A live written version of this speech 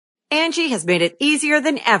Angie has made it easier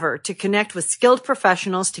than ever to connect with skilled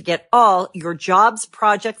professionals to get all your jobs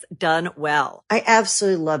projects done well. I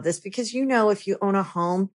absolutely love this because, if you own a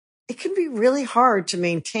home, it can be really hard to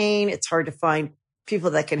maintain. It's hard to find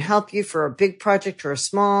people that can help you for a big project or a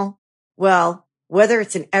small. Well, whether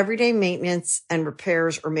it's in everyday maintenance and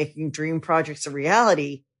repairs or making dream projects a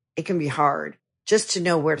reality, it can be hard just to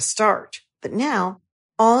know where to start. But now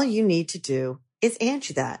all you need to do is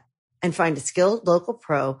Angie that and find a skilled local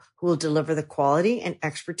pro who will deliver the quality and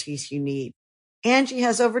expertise you need. Angie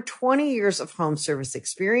has over 20 years of home service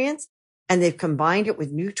experience, and they've combined it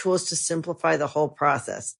with new tools to simplify the whole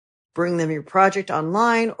process. Bring them your project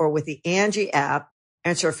online or with the Angie app,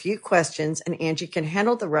 answer a few questions, and Angie can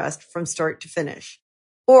handle the rest from start to finish.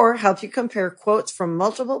 Or help you compare quotes from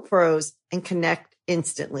multiple pros and connect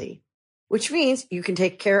instantly, which means you can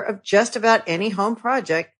take care of just about any home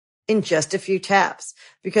project in just a few taps.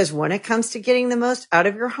 Because when it comes to getting the most out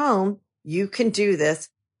of your home, you can do this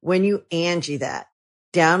when you Angie that.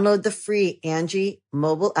 Download the free Angie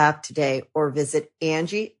mobile app today or visit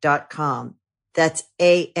Angie.com. That's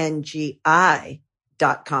ANGI.com.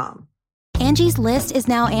 Angie's List is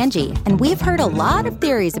now Angie, and we've heard a lot of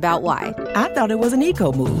theories about why. I thought it was an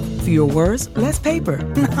eco move. Fewer words, less paper.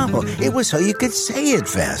 No, it was so you could say it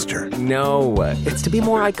faster. No, it's to be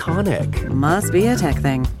more iconic. Must be a tech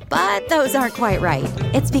thing. But those aren't quite right.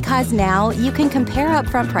 It's because now you can compare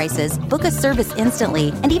upfront prices, book a service instantly,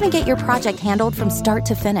 and even get your project handled from start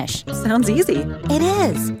to finish. Sounds easy. It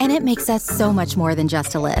is, and it makes us so much more than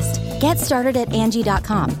just a list. Get started at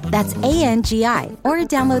Angie.com. That's ANGI, or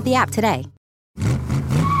download the app today.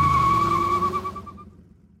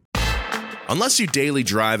 Unless you daily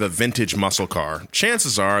drive a vintage muscle car,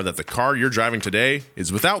 chances are that the car you're driving today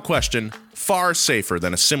is without question far safer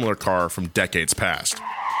than a similar car from decades past.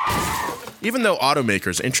 Even though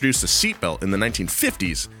automakers introduced the seatbelt in the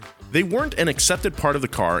 1950s, they weren't an accepted part of the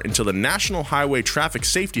car until the National Highway Traffic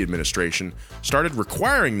Safety Administration started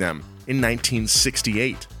requiring them in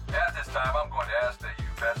 1968. At this time, I'm going to ask that you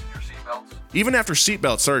fasten your seatbelts. Even after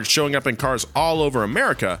seatbelts started showing up in cars all over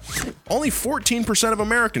America, only 14% of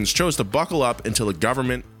Americans chose to buckle up until the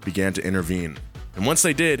government began to intervene. And once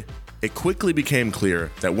they did, it quickly became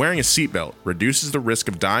clear that wearing a seatbelt reduces the risk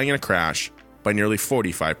of dying in a crash by nearly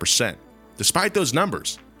 45%. Despite those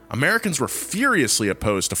numbers, Americans were furiously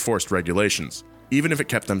opposed to forced regulations, even if it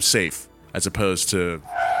kept them safe, as opposed to,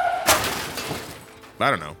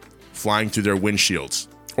 flying through their windshields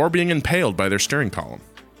or being impaled by their steering column.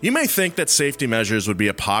 You may think that safety measures would be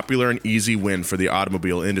a popular and easy win for the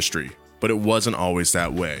automobile industry, but it wasn't always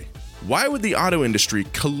that way. Why would the auto industry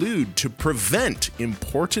collude to prevent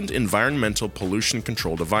important environmental pollution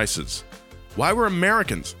control devices? Why were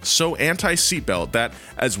Americans so anti-seatbelt that,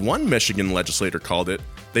 as one Michigan legislator called it,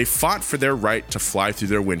 they fought for their right to fly through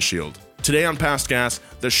their windshield? Today on Past Gas,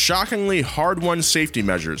 the shockingly hard-won safety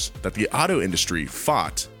measures that the auto industry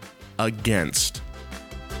fought against.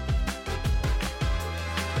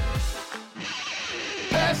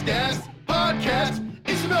 Past Gas Podcast.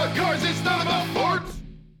 It's about cars, it's not about sports.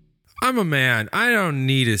 I'm a man. I don't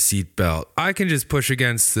need a seatbelt. I can just push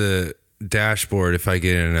against the dashboard if I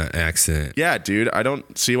get in an accident. Yeah, dude, I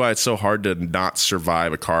don't see why it's so hard to not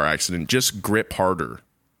survive a car accident. Just grip harder.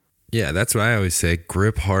 Yeah, that's what I always say.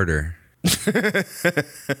 Grip harder.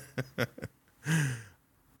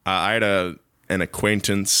 I had an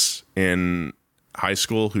acquaintance in high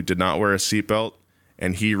school who did not wear a seatbelt,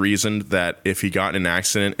 and he reasoned that if he got in an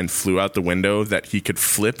accident and flew out the window, that he could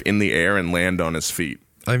flip in the air and land on his feet.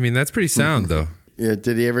 I mean, that's pretty sound, though. Yeah,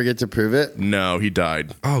 did he ever get to prove it? No, he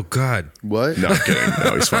died. Oh, God. What? No, I'm kidding.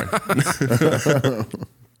 No, he's fine.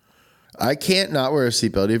 I can't not wear a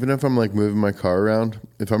seatbelt, even if I'm like moving my car around.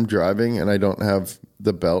 If I'm driving and I don't have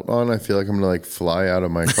the belt on, I feel like I'm gonna like fly out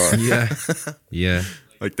of my car. Yeah.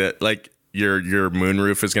 Like that. Like your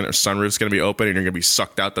sunroof's gonna be open and you're gonna be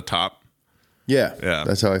sucked out the top. Yeah,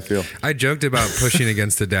 that's how I feel. I joked about pushing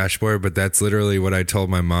against the dashboard, but that's literally what I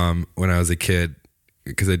told my mom when I was a kid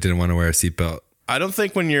because I didn't want to wear a seatbelt. I don't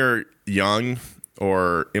think when you're young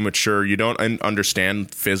or immature, you don't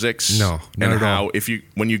understand physics. No, and how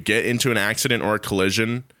when you get into an accident or a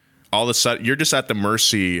collision, all of a sudden you're just at the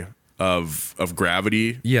mercy of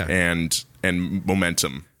gravity. Yeah. and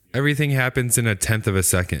momentum. Everything happens in 1/10 of a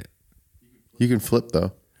second. You can flip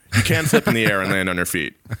though. You can flip in the air and land on your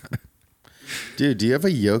feet. Dude, do you have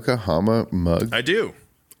a Yokohama mug? I do.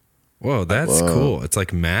 Whoa, that's cool. It's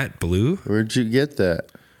like matte blue. Where'd you get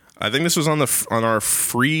that? I think this was on our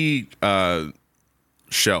free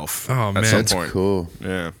shelf. Oh man, at some that's point. Cool.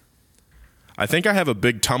 Yeah, I think I have a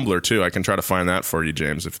big tumbler too. I can try to find that for you,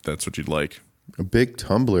 James, if that's what you'd like. A big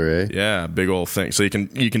tumbler, eh? Yeah, big old thing. So you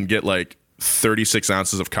can get like 36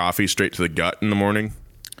 ounces of coffee straight to the gut in the morning.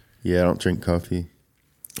 Yeah, I don't drink coffee.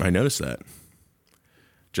 I noticed that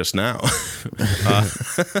just now.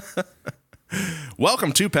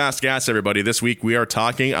 Welcome to Past Gas, everybody. This week we are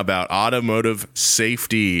talking about automotive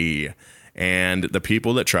safety and the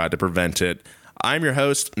people that tried to prevent it. I'm your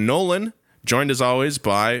host, Nolan, joined as always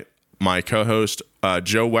by my co-host,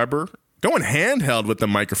 Joe Weber. Going handheld with the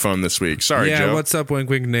microphone this week. Sorry, Joe. Yeah, what's up, Wink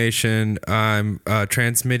Wink Nation? I'm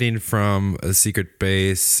transmitting from a secret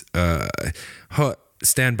base.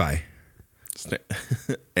 Stand by.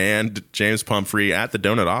 And James Pumphrey at the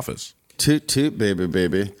donut office. Toot toot, baby,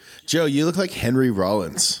 baby. Joe, you look like Henry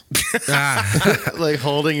Rollins. Like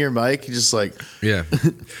holding your mic, just like... Yeah.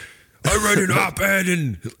 I read an op-ed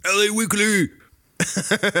in LA Weekly.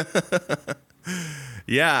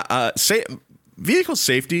 Yeah, vehicle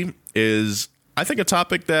safety is, I think, a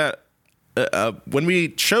topic that when we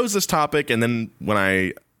chose this topic, and then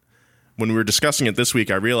when we were discussing it this week,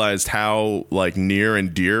 I realized how like near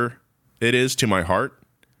and dear it is to my heart.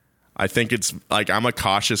 I think it's like I'm a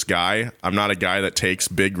cautious guy. I'm not a guy that takes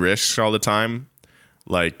big risks all the time,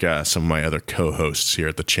 like some of my other co-hosts here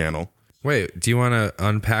at the channel. Wait, do you want to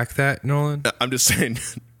unpack that, Nolan? I'm just saying,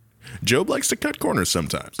 Job likes to cut corners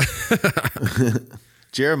sometimes.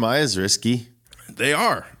 Jeremiah's risky. They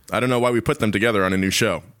are. I don't know why we put them together on a new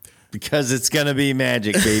show. Because it's going to be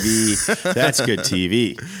magic, baby. That's good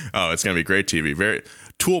TV. Oh, it's going to be great TV. Very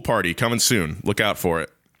Tool Party coming soon. Look out for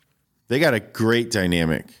it. They got a great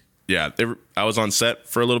dynamic. Yeah, I was on set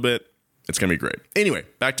for a little bit. It's going to be great. Anyway,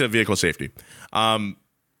 back to vehicle safety.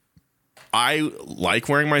 I like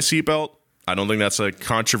wearing my seatbelt. I don't think that's a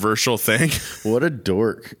controversial thing. What a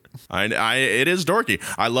dork. It is dorky.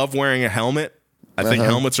 I love wearing a helmet. I think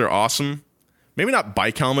helmets are awesome. Maybe not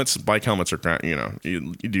bike helmets. Bike helmets are,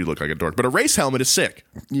 you do look like a dork. But a race helmet is sick.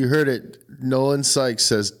 You heard it. Nolan Sykes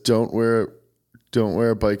says, don't wear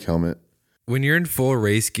a bike helmet. When you're in full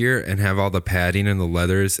race gear and have all the padding and the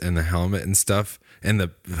leathers and the helmet and stuff and the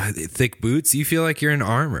thick boots, you feel like you're in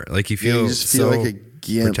armor. Like you feel, you just feel so like a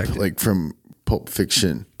gimp, protected. like from Pulp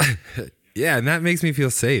Fiction. Yeah, and that makes me feel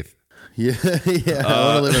safe. Yeah, I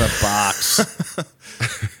want to live in a box.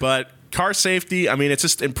 But car safety, I mean, it's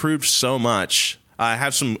just improved so much. I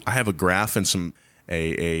have a graph and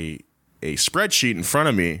a spreadsheet in front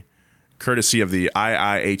of me, courtesy of the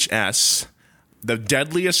IIHS. The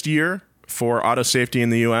deadliest year for auto safety in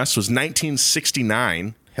the U.S. was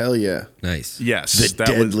 1969. Hell yeah. Nice. Yes. The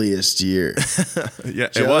deadliest year. Yeah,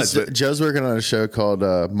 it was. Joe's working on a show called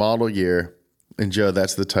Model Year. And Joe,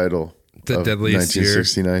 that's the title. The deadliest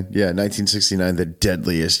 1969. Year? Yeah, 1969, the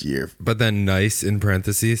deadliest year. But then nice in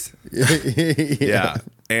parentheses. Yeah.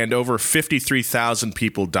 And over 53,000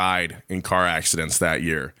 people died in car accidents that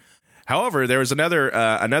year. However, there was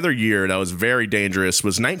another year that was very dangerous,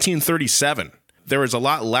 was 1937. There was a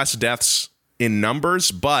lot less deaths in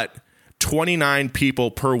numbers, but 29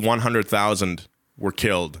 people per 100,000 were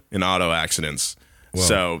killed in auto accidents. Whoa.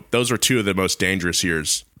 So those were two of the most dangerous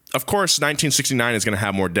years. Of course, 1969 is going to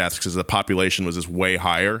have more deaths because the population was just way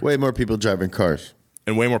higher. Way more people driving cars.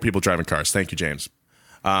 And way more people driving cars. Thank you, James.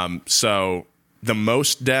 So the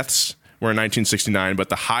most deaths were in 1969, but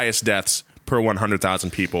the highest deaths per 100,000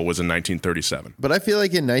 people was in 1937. But I feel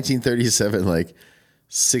like in 1937, like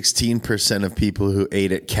 16% of people who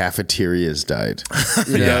ate at cafeterias died.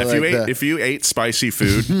 Yeah, if you ate spicy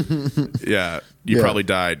food, you probably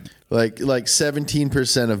died. Like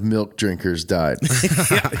 17% of milk drinkers died.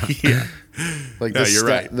 Yeah. Like you're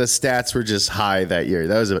right. The stats were just high that year.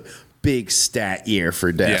 That was a big stat year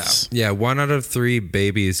for deaths. Yeah, 1 out of 3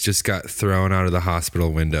 babies just got thrown out of the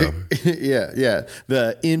hospital window. Yeah.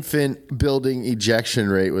 The infant building ejection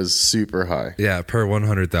rate was super high. Yeah, per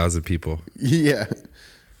 100,000 people. Yeah.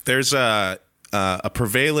 There's a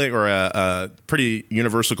prevailing or a pretty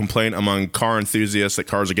universal complaint among car enthusiasts that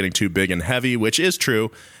cars are getting too big and heavy, which is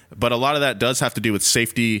true. But a lot of that does have to do with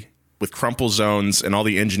safety, with crumple zones and all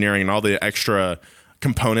the engineering and all the extra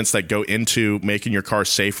components that go into making your car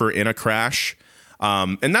safer in a crash.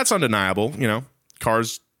 And that's undeniable.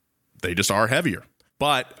 Cars, they just are heavier.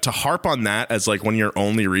 But to harp on that as like one of your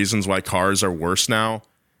only reasons why cars are worse now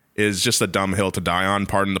is just a dumb hill to die on,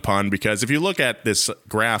 pardon the pun, because if you look at this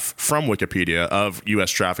graph from Wikipedia of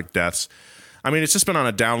U.S. traffic deaths, I mean, it's just been on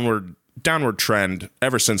a downward trend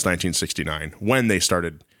ever since 1969 when they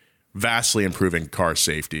started vastly improving car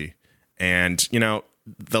safety. And,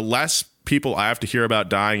 the less people I have to hear about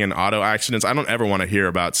dying in auto accidents, I don't ever want to hear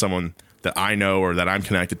about someone that I know or that I'm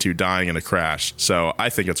connected to dying in a crash. So I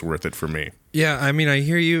think it's worth it for me. Yeah, I mean, I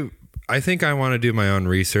hear you. I think I want to do my own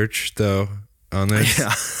research, though. on this. Yeah.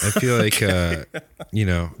 I feel like,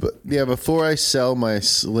 But yeah, before I sell my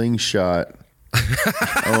slingshot,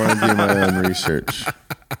 I want to do my own research.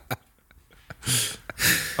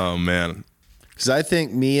 Oh, man. Because I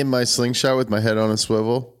think me and my slingshot with my head on a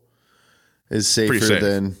swivel is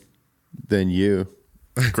safer than you.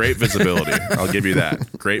 Great visibility. I'll give you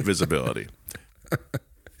that. Great visibility.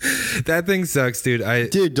 That thing sucks, dude.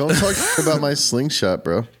 Dude, don't talk about my slingshot,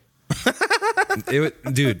 bro.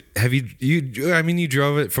 Dude, have you? I mean, you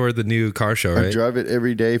drove it for the new car show, right? I drive it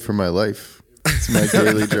every day for my life. It's my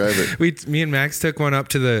daily driver. Me and Max took one up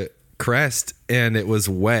to the crest, and it was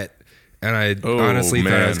wet, and I honestly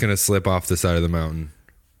thought I was going to slip off the side of the mountain.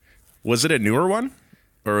 Was it a newer one,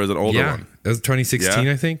 or was it an older one? It was 2016,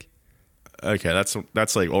 I think. Okay,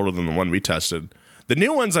 that's like older than the one we tested. The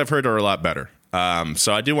new ones I've heard are a lot better.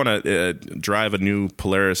 So I do want to drive a new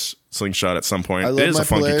Polaris slingshot at some point. I love it is my a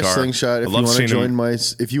funky Polaris car. slingshot. If you want to join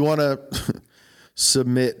if you want to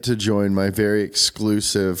submit to join my very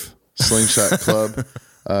exclusive slingshot club,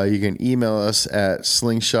 you can email us at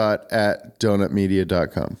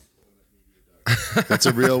slingshot@donutmedia.com. That's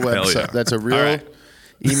a real website. Yeah. That's a real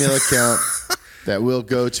email account that will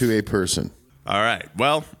go to a person. All right.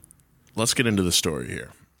 Well, let's get into the story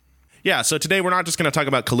here. Yeah, so today we're not just going to talk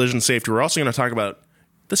about collision safety. We're also going to talk about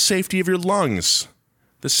the safety of your lungs,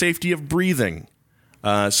 the safety of breathing.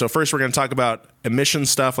 So first we're going to talk about emission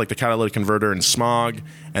stuff like the catalytic converter and smog.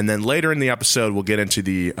 And then later in the episode, we'll get into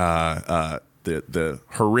the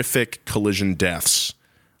horrific collision deaths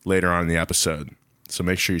later on in the episode. So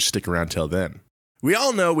make sure you stick around till then. We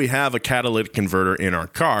all know we have a catalytic converter in our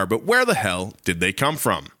car, but where the hell did they come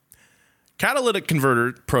from? Catalytic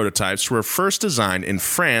converter prototypes were first designed in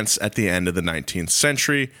France at the end of the 19th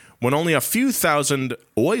century, when only a few thousand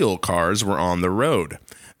oil cars were on the road.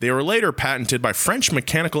 They were later patented by French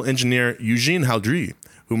mechanical engineer Eugène Haudry,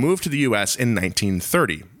 who moved to the US in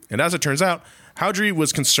 1930. And as it turns out, Haudry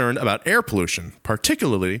was concerned about air pollution,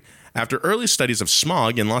 particularly after early studies of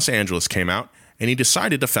smog in Los Angeles came out, and he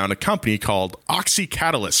decided to found a company called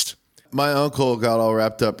Oxy-Catalyst. My uncle got all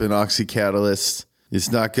wrapped up in Oxy-Catalyst.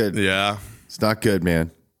 It's not good. Yeah. It's not good,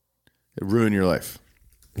 man. It ruined your life.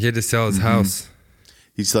 He had to sell his house.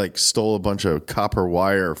 He's like stole a bunch of copper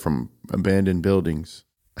wire from abandoned buildings.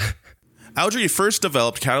 Haudry first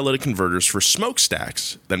developed catalytic converters for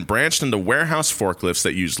smokestacks, then branched into warehouse forklifts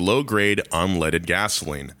that used low-grade, unleaded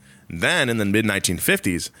gasoline. Then, in the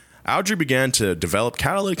mid-1950s, Haudry began to develop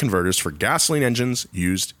catalytic converters for gasoline engines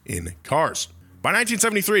used in cars. By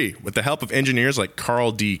 1973, with the help of engineers like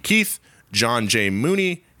Carl D. Keith, John J.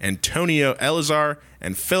 Mooney, Antonio Elazar,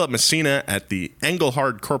 and Philip Messina at the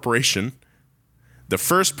Engelhard Corporation, the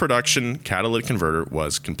first production catalytic converter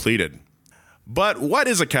was completed. But what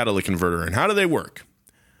is a catalytic converter and how do they work?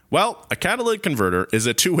 Well, a catalytic converter is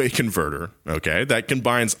a two-way converter, that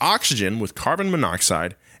combines oxygen with carbon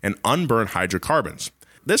monoxide and unburned hydrocarbons.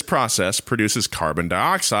 This process produces carbon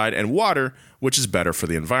dioxide and water, which is better for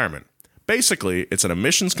the environment. Basically, it's an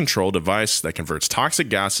emissions control device that converts toxic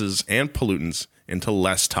gases and pollutants into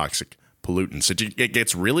less toxic pollutants. It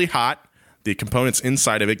gets really hot. The components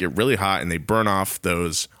inside of it get really hot, and they burn off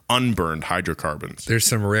those unburned hydrocarbons. There's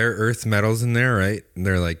some rare earth metals in there, right?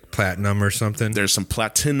 They're like platinum or something. There's some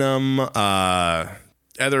platinum,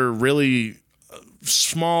 other really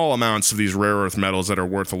small amounts of these rare earth metals that are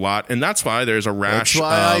worth a lot, and that's why there's a rash. That's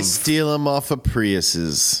why I steal them off of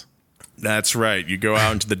Priuses. That's right. You go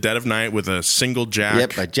out into the dead of night with a single jack.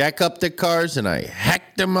 Yep, I jack up the cars and I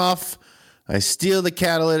hack them off. I steal the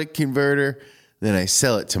catalytic converter, then I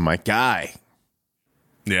sell it to my guy.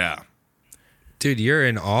 Yeah. Dude, you're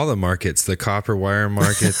in all the markets. The copper wire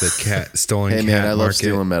market, the stolen cat market. Hey man, I love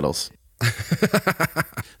stealing metals.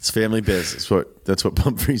 It's family business. That's what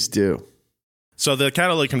Pumphrey's do. So the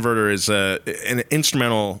catalytic converter is an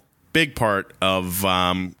instrumental big part of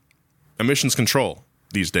emissions control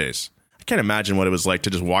these days. I can't imagine what it was like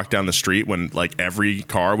to just walk down the street when like every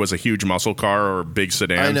car was a huge muscle car or a big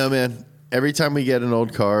sedan. I know, man. Every time we get an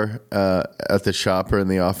old car at the shop or in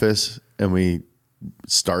the office and we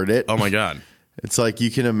start it. Oh my God. It's like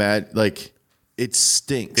you can imagine, like it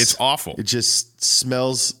stinks. It's awful. It just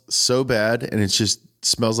smells so bad and it just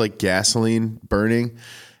smells like gasoline burning.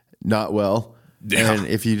 Not well. Yeah. And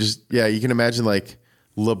if you you can imagine like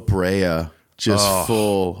La Brea just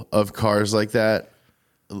full of cars like that.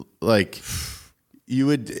 Like you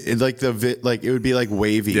would it would be like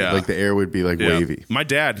wavy. Yeah. Like the air would be like wavy. My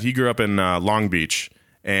dad, he grew up in Long Beach,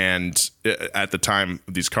 and at the time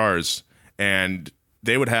of these cars, and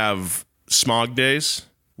they would have smog days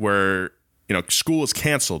where school was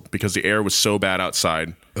canceled because the air was so bad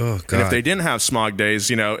outside. Oh God! And if they didn't have smog days,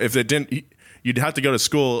 if they didn't, you'd have to go to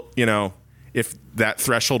school, if that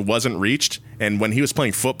threshold wasn't reached. And when he was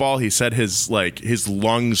playing football, he said his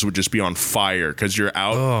lungs would just be on fire because you're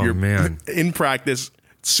out, in practice,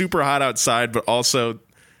 super hot outside, but also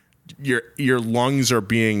your lungs are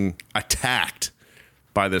being attacked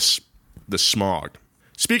by the smog.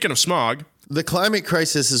 Speaking of smog, the climate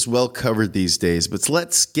crisis is well covered these days, but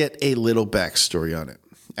let's get a little backstory on it.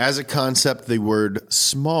 As a concept, the word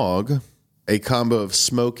smog, a combo of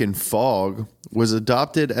smoke and fog, was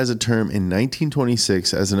adopted as a term in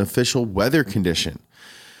 1926 as an official weather condition.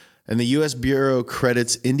 And the U.S. Bureau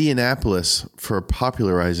credits Indianapolis for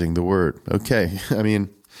popularizing the word. Okay, I mean,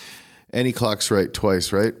 any clock's right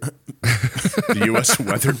twice, right? The U.S.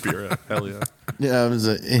 Weather Bureau. Hell yeah.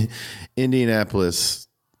 Yeah, Indianapolis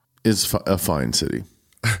is a fine city.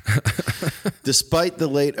 Despite the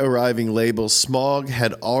late arriving label, smog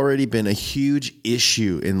had already been a huge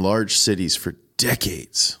issue in large cities for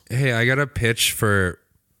decades. Hey, I got a pitch for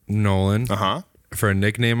Nolan. For a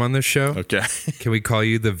nickname on this show. Okay. Can we call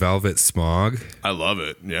you the Velvet Smog? I love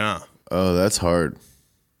it. Yeah. Oh, that's hard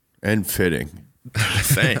and fitting.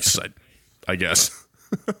 Thanks, I guess.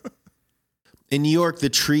 In New York, the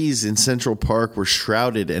trees in Central Park were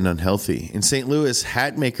shrouded and unhealthy. In St. Louis,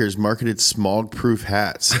 hat makers marketed smog-proof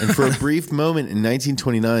hats. And for a brief moment in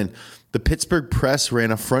 1929, the Pittsburgh Press ran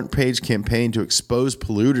a front-page campaign to expose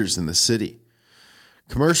polluters in the city.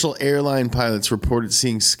 Commercial airline pilots reported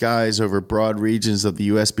seeing skies over broad regions of the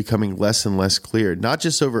U.S. becoming less and less clear, not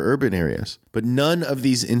just over urban areas. But none of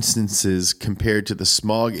these instances compared to the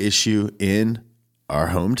smog issue in our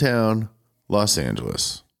hometown, Los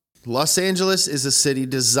Angeles. Los Angeles is a city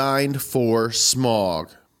designed for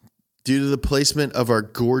smog. Due to the placement of our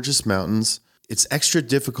gorgeous mountains, it's extra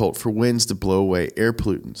difficult for winds to blow away air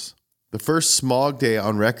pollutants. The first smog day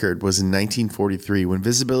on record was in 1943 when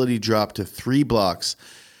visibility dropped to 3 blocks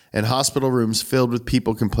and hospital rooms filled with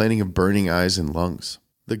people complaining of burning eyes and lungs.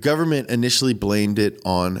 The government initially blamed it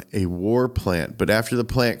on a war plant, but after the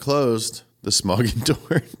plant closed, the smog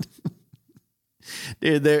endured.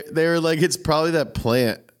 Dude, they were like, it's probably that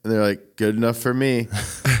plant. And they're like, good enough for me.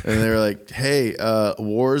 And they were like, hey,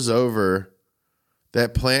 war's over.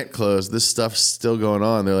 That plant closed. This stuff's still going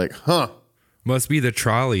on. They're like, huh. Must be the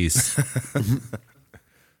trolleys.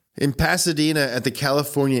 In Pasadena at the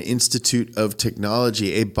California Institute of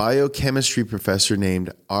Technology, a biochemistry professor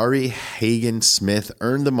named Ari Hagen Smith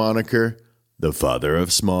earned the moniker the father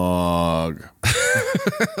of smog.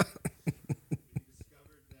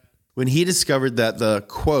 When he discovered that the,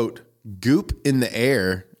 quote, goop in the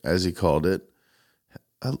air, as he called it,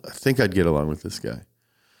 I think I'd get along with this guy,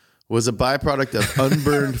 was a byproduct of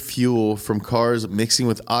unburned fuel from cars mixing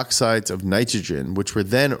with oxides of nitrogen, which were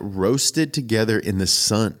then roasted together in the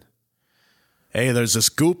sun. Hey, there's this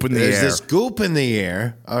goop in the air. There's this goop in the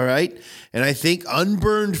air, all right? And I think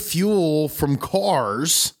unburned fuel from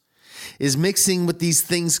cars is mixing with these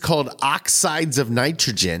things called oxides of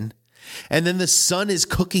nitrogen, and then the sun is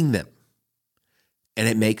cooking them. And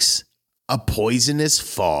it makes a poisonous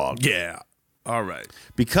fog. Yeah. All right.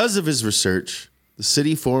 Because of his research, the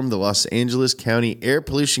city formed the Los Angeles County Air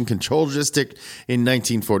Pollution Control District in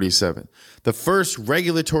 1947, the first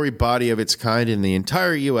regulatory body of its kind in the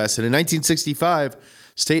entire U.S. And in 1965,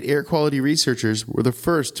 state air quality researchers were the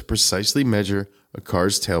first to precisely measure a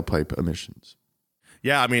car's tailpipe emissions.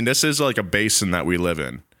 Yeah, I mean, this is like a basin that we live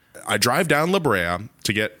in. I drive down La Brea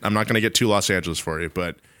to get, I'm not going to get to Los Angeles for you,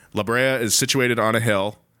 but La Brea is situated on a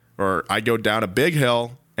hill, or I go down a big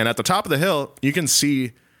hill, and at the top of the hill, you can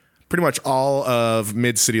see pretty much all of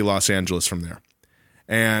mid-city Los Angeles from there.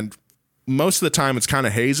 And most of the time, it's kind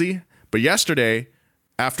of hazy. But yesterday,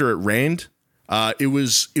 after it rained, it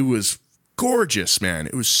was gorgeous, man.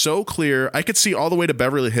 It was so clear. I could see all the way to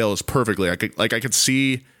Beverly Hills perfectly. I could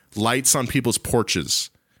see lights on people's porches,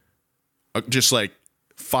 just like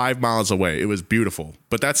 5 miles away. It was beautiful.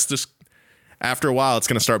 But that's just, after a while, it's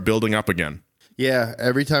going to start building up again. Yeah,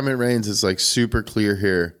 every time it rains, it's like super clear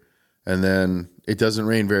here. And then it doesn't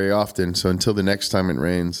rain very often. So until the next time it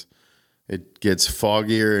rains, it gets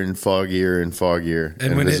foggier and foggier and foggier.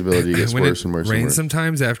 And visibility gets worse and worse. It rains and worse.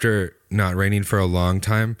 sometimes after not raining for a long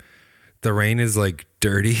time. The rain is like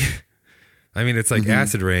dirty. I mean, it's like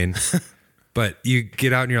acid rain. But you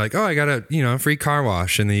get out and you're like, oh, I got a free car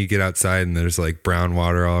wash. And then you get outside and there's like brown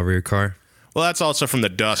water all over your car. Well, that's also from the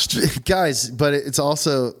dust. Guys, but it's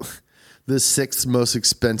also the 6th most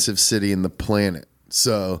expensive city in the planet.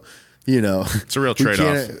 So, it's a real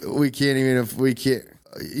trade-off. We can't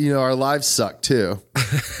even, our lives suck too.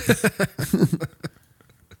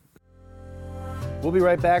 We'll be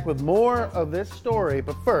right back with more of this story,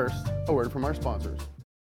 but first, a word from our sponsors.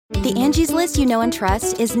 The Angie's List you know and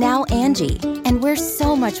trust is now Angie, and we're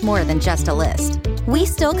so much more than just a list. We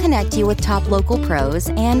still connect you with top local pros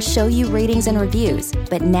and show you ratings and reviews,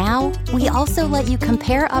 but now we also let you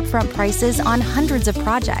compare upfront prices on hundreds of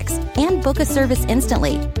projects and book a service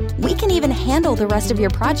instantly. We can even handle the rest of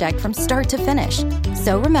your project from start to finish.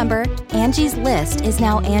 So remember, Angie's List is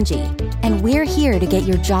now Angie, and we're here to get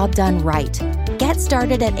your job done right. Get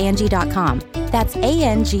started at Angie.com. That's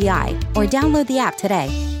ANGI, or download the app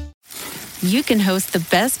today. You can host the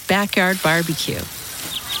best backyard barbecue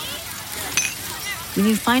when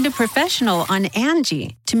you find a professional on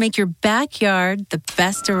Angie to make your backyard the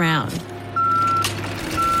best around.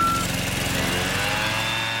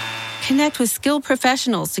 Connect with skilled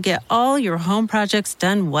professionals to get all your home projects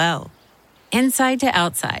done well. Inside to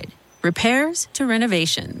outside, repairs to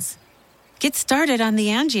renovations. Get started on the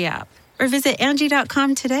Angie app or visit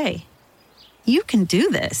Angie.com today. You can do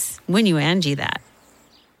this when you Angie that.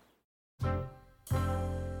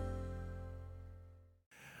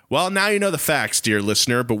 Well, now you know the facts, dear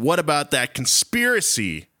listener, but what about that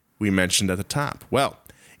conspiracy we mentioned at the top? Well,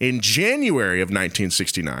 in January of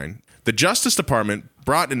 1969, the Justice Department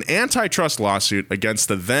brought an antitrust lawsuit against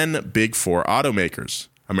the then Big Four automakers,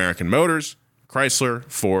 American Motors, Chrysler,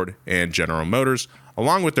 Ford, and General Motors,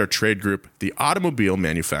 along with their trade group, the Automobile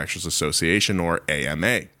Manufacturers Association, or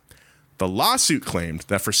AMA. The lawsuit claimed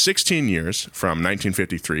that for 16 years, from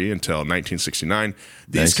 1953 until 1969,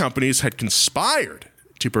 these companies had conspired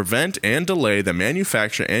to prevent and delay the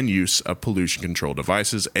manufacture and use of pollution control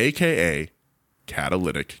devices, aka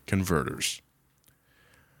catalytic converters.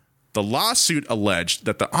 The lawsuit alleged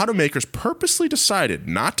that the automakers purposely decided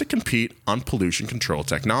not to compete on pollution control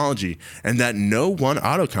technology and that no one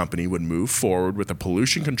auto company would move forward with a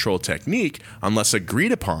pollution control technique unless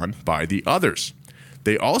agreed upon by the others.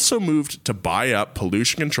 They also moved to buy up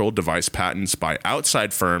pollution control device patents by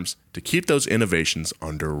outside firms to keep those innovations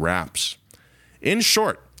under wraps. In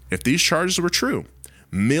short, if these charges were true,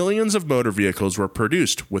 millions of motor vehicles were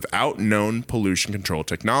produced without known pollution control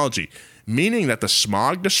technology, meaning that the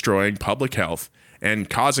smog-destroying public health and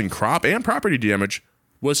causing crop and property damage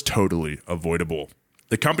was totally avoidable.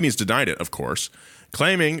 The companies denied it, of course,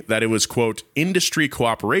 claiming that it was, quote, industry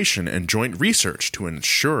cooperation and joint research to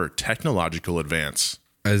ensure technological advance.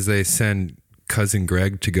 As they send Cousin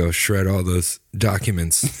Greg to go shred all those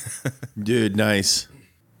documents. Dude, nice.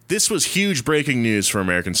 This was huge breaking news for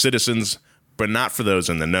American citizens, but not for those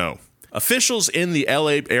in the know. Officials in the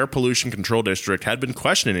LA Air Pollution Control District had been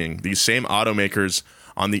questioning these same automakers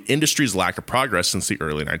on the industry's lack of progress since the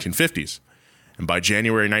early 1950s. And by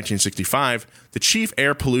January 1965, the chief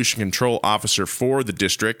air pollution control officer for the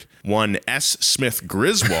district, one S. Smith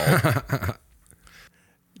Griswold,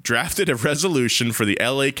 drafted a resolution for the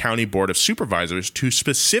LA County Board of Supervisors to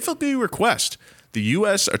specifically request the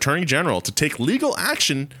U.S. Attorney General to take legal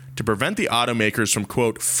action to prevent the automakers from,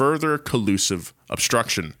 quote, further collusive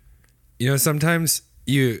obstruction. You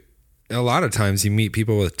know, a lot of times you meet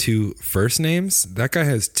people with two first names. That guy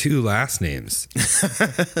has two last names.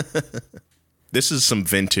 This is some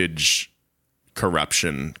vintage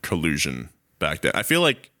corruption, collusion back then. I feel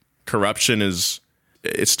like corruption it's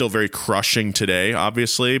still very crushing today,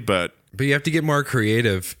 obviously, but you have to get more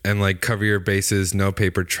creative and like cover your bases, no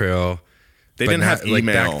paper trail. They didn't have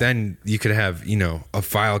email. Like back then, you could have, a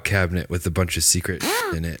file cabinet with a bunch of secret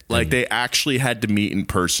in it. Like they actually had to meet in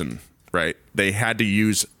person, right? They had to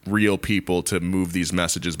use real people to move these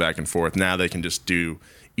messages back and forth. Now they can just do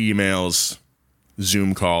emails,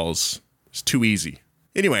 Zoom calls. It's too easy.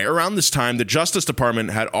 Anyway, around this time, the Justice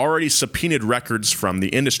Department had already subpoenaed records from the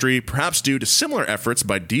industry, perhaps due to similar efforts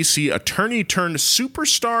by DC attorney turned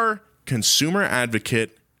superstar consumer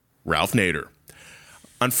advocate Ralph Nader.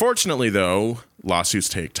 Unfortunately, though, lawsuits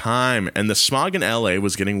take time, and the smog in LA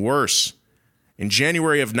was getting worse. In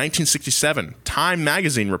January of 1967, Time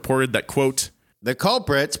magazine reported that, quote, the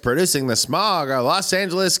culprits producing the smog are Los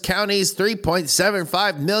Angeles County's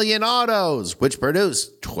 3.75 million autos, which produce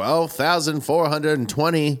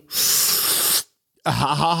 12,420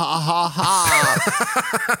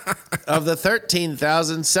 of the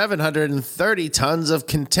 13,730 tons of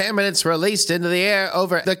contaminants released into the air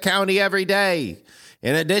over the county every day,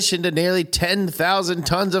 in addition to nearly 10,000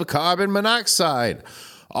 tons of carbon monoxide.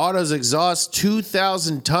 Autos exhaust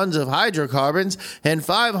 2,000 tons of hydrocarbons and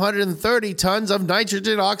 530 tons of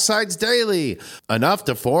nitrogen oxides daily, enough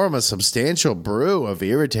to form a substantial brew of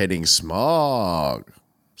irritating smog.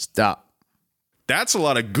 Stop. That's a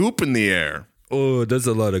lot of goop in the air. Oh, that's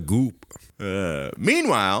a lot of goop.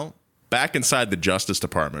 Meanwhile, back inside the Justice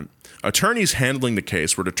Department, attorneys handling the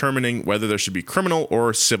case were determining whether there should be criminal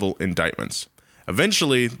or civil indictments.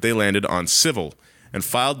 Eventually, they landed on civil, and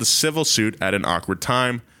filed the civil suit at an awkward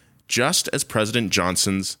time, just as President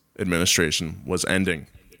Johnson's administration was ending.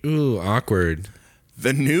 Ooh, awkward.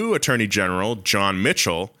 The new Attorney General, John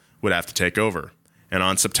Mitchell, would have to take over. And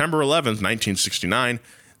on September 11th, 1969,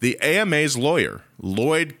 the AMA's lawyer,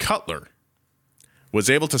 Lloyd Cutler, was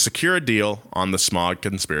able to secure a deal on the smog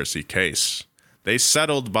conspiracy case. They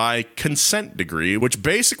settled by consent decree, which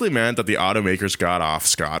basically meant that the automakers got off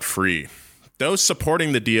scot-free. Those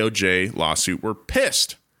supporting the DOJ lawsuit were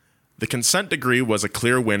pissed. The consent decree was a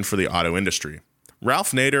clear win for the auto industry.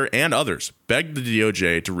 Ralph Nader and others begged the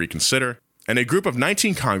DOJ to reconsider, and a group of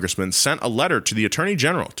 19 congressmen sent a letter to the Attorney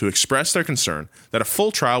General to express their concern that a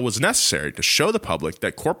full trial was necessary to show the public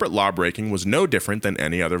that corporate lawbreaking was no different than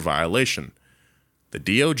any other violation. The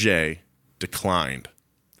DOJ declined.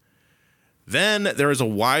 Then there is a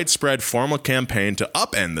widespread formal campaign to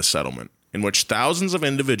upend the settlement, in which thousands of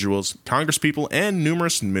individuals, congresspeople, and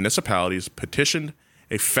numerous municipalities petitioned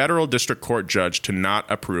a federal district court judge to not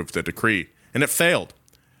approve the decree, and it failed.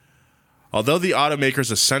 Although the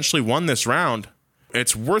automakers essentially won this round,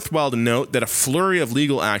 it's worthwhile to note that a flurry of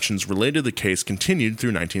legal actions related to the case continued through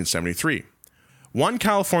 1973. One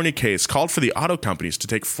California case called for the auto companies to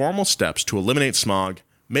take formal steps to eliminate smog,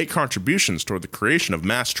 make contributions toward the creation of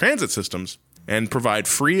mass transit systems, and provide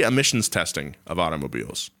free emissions testing of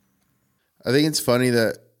automobiles. I think it's funny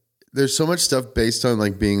that there's so much stuff based on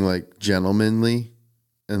like being like gentlemanly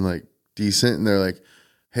and like decent, and they're like,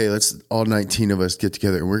 hey, let's all 19 of us get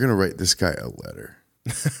together and we're going to write this guy a letter.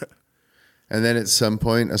 And then at some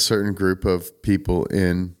point, a certain group of people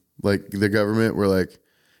in like the government were like,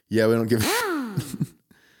 yeah, we don't give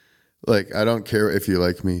like, I don't care if you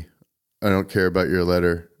like me. I don't care about your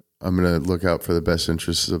letter. I'm going to look out for the best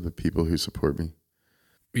interests of the people who support me.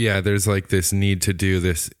 Yeah, there's like this need to do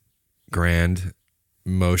this grand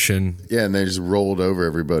motion. Yeah, and they just rolled over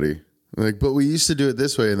everybody. Like, but we used to do it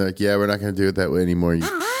this way. And they're like, yeah, we're not going to do it that way anymore.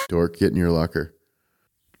 You dork, get in your locker.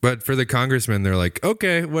 But for the congressmen, they're like,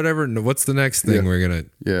 okay, whatever. What's the next thing we're going to...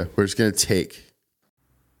 Yeah, we're just going to take.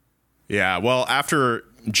 Yeah, well, after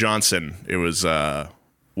Johnson, it was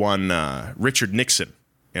Richard Nixon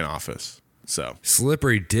in office. So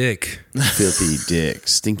slippery dick. Filthy dick.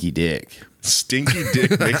 Stinky dick. Stinky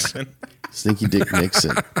Dick Nixon. Stinky Dick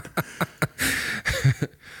Nixon.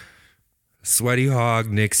 Sweaty Hog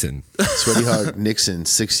Nixon. Sweaty Hog Nixon,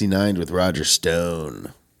 69 with Roger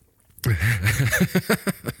Stone.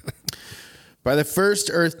 By the first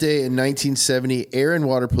Earth Day in 1970, air and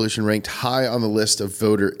water pollution ranked high on the list of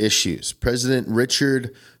voter issues. President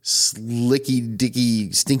Richard Slicky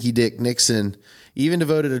Dicky Stinky Dick Nixon even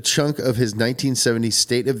devoted a chunk of his 1970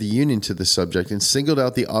 State of the Union to the subject and singled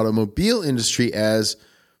out the automobile industry as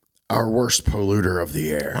our worst polluter of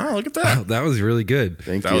the air. Wow, look at that. Oh, that was really good.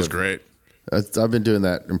 Thank you. That was great. I've been doing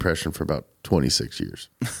that impression for about 26 years.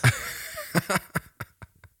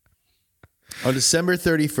 On December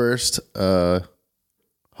 31st,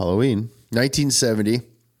 Halloween, 1970,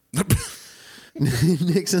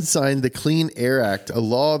 Nixon signed the Clean Air Act, a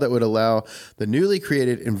law that would allow the newly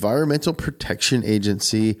created Environmental Protection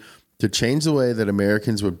Agency to change the way that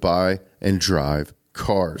Americans would buy and drive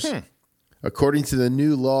cars. According to the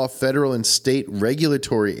new law, federal and state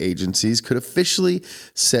regulatory agencies could officially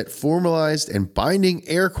set formalized and binding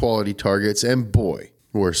air quality targets, and boy,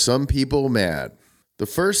 were some people mad. The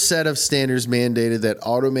first set of standards mandated that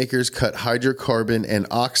automakers cut hydrocarbon and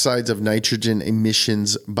oxides of nitrogen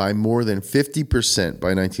emissions by more than 50%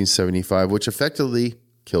 by 1975, which effectively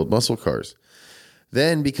killed muscle cars.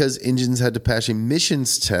 Then, because engines had to pass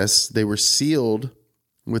emissions tests, they were sealed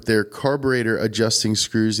with their carburetor adjusting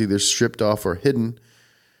screws either stripped off or hidden.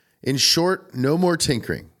 In short, no more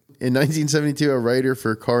tinkering. In 1972, a writer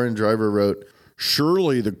for Car and Driver wrote,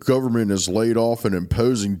 "Surely the government has laid off an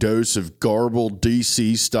imposing dose of garbled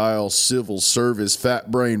DC-style civil service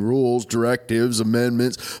fat brain rules, directives,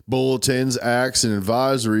 amendments, bulletins, acts, and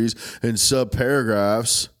advisories, and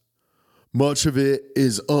subparagraphs. Much of it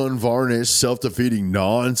is unvarnished, self-defeating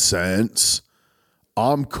nonsense.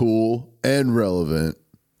 I'm cool and relevant.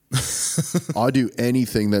 I do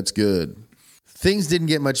anything that's good." Things didn't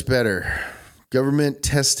get much better. Government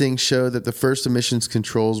testing showed that the first emissions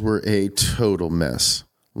controls were a total mess.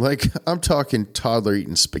 Like, I'm talking toddler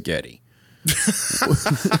eating spaghetti.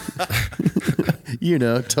 You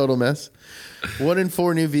know, total mess. 1 in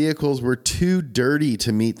 4 new vehicles were too dirty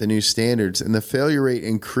to meet the new standards, and the failure rate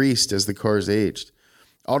increased as the cars aged.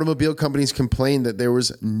 Automobile companies complained that there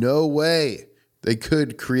was no way they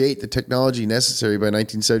could create the technology necessary by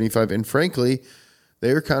 1975, and frankly,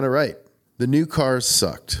 they were kind of right. The new cars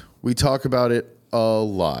sucked. We talk about it a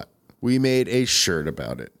lot. We made a shirt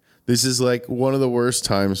about it. This is like one of the worst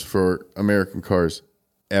times for American cars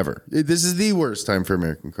ever. This is the worst time for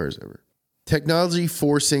American cars ever. Technology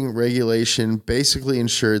forcing regulation basically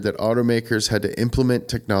ensured that automakers had to implement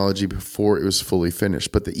technology before it was fully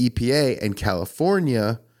finished. But the EPA and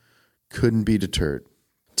California couldn't be deterred.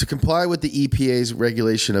 To comply with the EPA's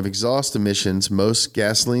regulation of exhaust emissions, most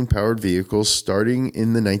gasoline-powered vehicles starting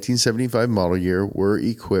in the 1975 model year were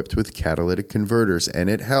equipped with catalytic converters, and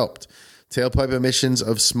it helped. Tailpipe emissions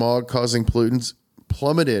of smog-causing pollutants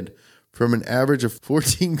plummeted from an average of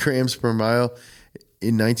 14 grams per mile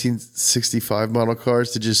in 1965 model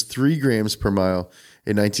cars to just 3 grams per mile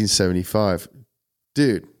in 1975.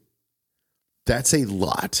 Dude, that's a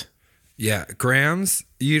lot. Yeah, grams.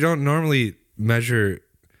 You don't normally measure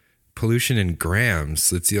pollution in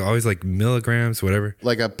grams. It's always like milligrams, whatever.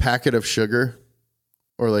 Like a packet of sugar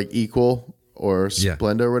or like Equal or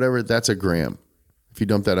Splenda or whatever, that's a gram. If you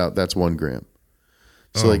dump that out, that's 1 gram.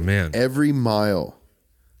 So man, every mile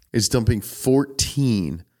is dumping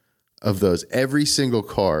 14 of those. Every single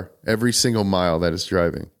car, every single mile that is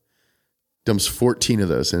driving dumps 14 of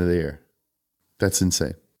those into the air. That's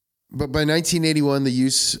insane. But by 1981, the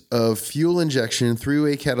use of fuel injection,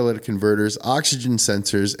 three-way catalytic converters, oxygen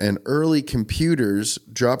sensors, and early computers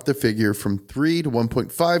dropped the figure from 3 to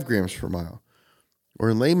 1.5 grams per mile. Or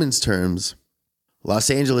in layman's terms, Los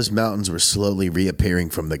Angeles mountains were slowly reappearing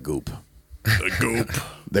from the goop. The goop.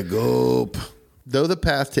 The goop. Though the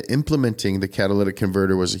path to implementing the catalytic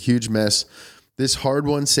converter was a huge mess, this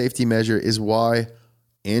hard-won safety measure is why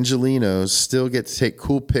Angelenos still get to take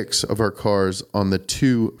cool pics of our cars on the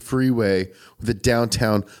 2 freeway with the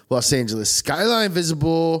downtown Los Angeles skyline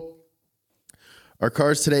visible. Our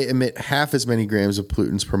cars today emit half as many grams of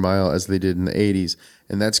pollutants per mile as they did in the 80s,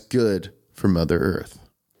 and that's good for Mother Earth.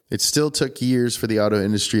 It still took years for the auto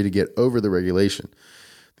industry to get over the regulation.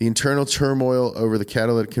 The internal turmoil over the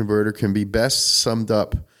catalytic converter can be best summed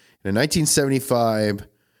up in a 1975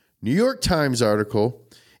 New York Times article.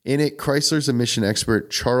 In it, Chrysler's emission expert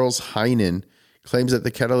Charles Heinen claims that the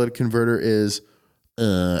catalytic converter is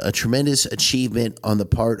a tremendous achievement on the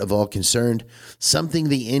part of all concerned, something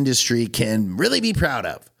the industry can really be proud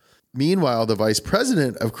of. Meanwhile, the vice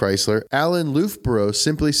president of Chrysler, Alan Loughborough,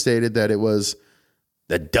 simply stated that it was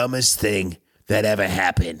the dumbest thing that ever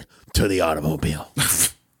happened to the automobile.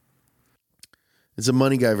 It's a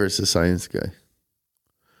money guy versus a science guy.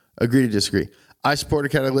 Agree to disagree. I support a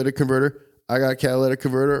catalytic converter. I got a catalytic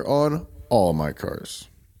converter on all my cars.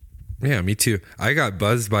 Yeah, me too. I got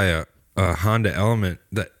buzzed by a Honda Element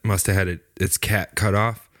that must have had its cat cut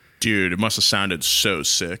off. Dude, it must have sounded so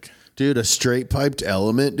sick. Dude, a straight piped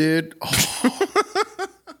Element, dude. Oh.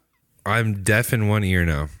 I'm deaf in one ear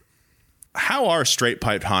now. How are straight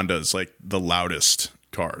piped Hondas like the loudest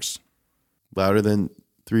cars? Louder than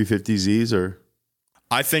 350Zs or?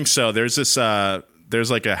 I think so. There's this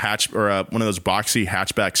there's like a hatch or one of those boxy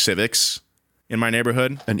hatchback Civics in my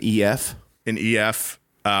neighborhood. An EF? An EF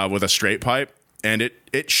with a straight pipe, and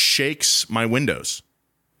it shakes my windows.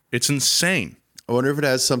 It's insane. I wonder if it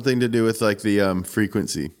has something to do with like the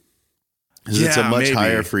frequency. Because it's a much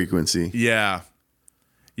higher frequency. Yeah.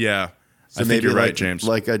 Yeah. So I think you're right, James.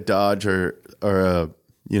 Like a Dodge or a,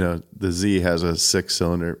 the Z has a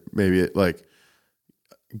 6-cylinder. Maybe it like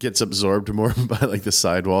gets absorbed more by like the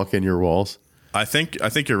sidewalk and your walls. I think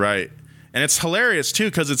you're right. And it's hilarious too,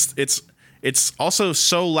 because it's also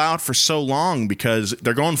so loud for so long because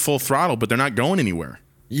they're going full throttle, but they're not going anywhere.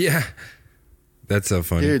 Yeah. That's so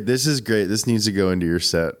funny. Dude, this is great. This needs to go into your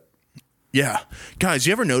set. Yeah. Guys,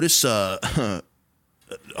 you ever notice Hondas?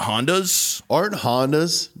 Aren't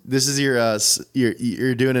Hondas? This is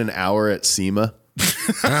you're doing an hour at SEMA.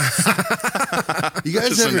 You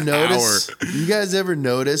guys ever notice? You guys ever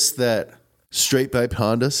notice that straight pipe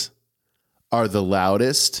Hondas are the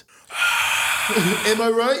loudest? Am I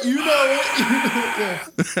right? You know it.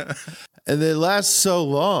 Yeah. And they last so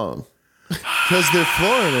long because they're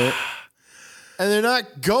flooring it and they're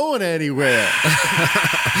not going anywhere.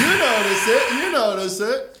 You notice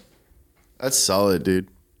it. That's solid, dude.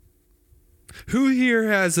 Who here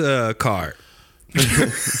has a car?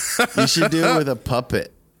 You should do it with a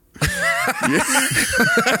puppet.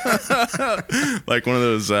 Like one of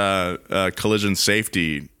those collision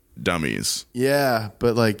safety dummies. Yeah,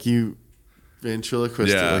 but like you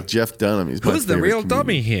ventriloquist, like Jeff Dunham. Who's the real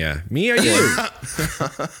dummy here? Me or you?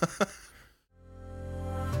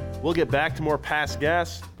 We'll get back to more Past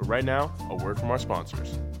Gas, but right now, a word from our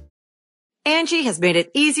sponsors. Angie has made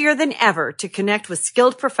it easier than ever to connect with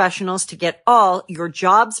skilled professionals to get all your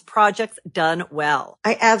jobs projects done well.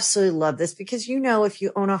 I absolutely love this because, if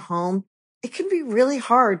you own a home, it can be really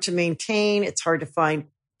hard to maintain. It's hard to find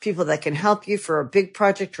people that can help you for a big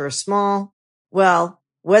project or a small. Well,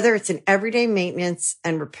 whether it's in everyday maintenance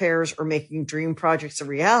and repairs or making dream projects a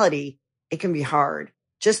reality, it can be hard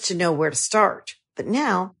just to know where to start. But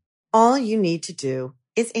now, all you need to do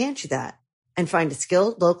is Angie that and find a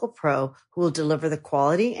skilled local pro who will deliver the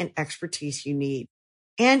quality and expertise you need.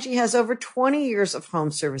 Angie has over 20 years of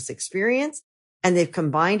home service experience, and they've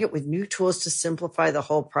combined it with new tools to simplify the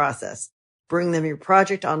whole process. Bring them your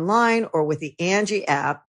project online or with the Angie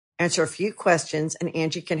app, answer a few questions, and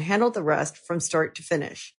Angie can handle the rest from start to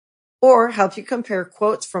finish. Or help you compare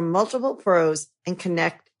quotes from multiple pros and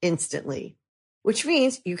connect instantly, which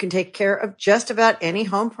means you can take care of just about any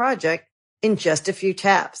home project in just a few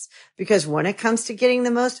taps. Because when it comes to getting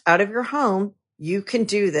the most out of your home, you can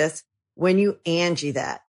do this when you Angie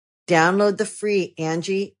that. Download the free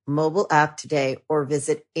Angie mobile app today or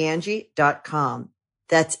visit Angie.com.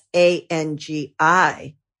 That's ANGI.com.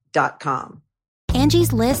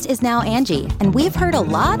 Angie's List is now Angie, and we've heard a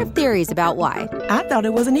lot of theories about why. I thought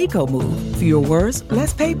it was an eco move. Fewer words,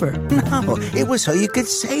 less paper. No, it was so you could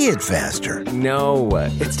say it faster. No,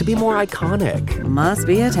 it's to be more iconic. Must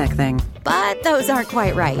be a tech thing. But those aren't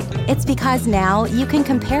quite right. It's because now you can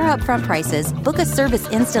compare upfront prices, book a service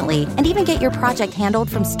instantly, and even get your project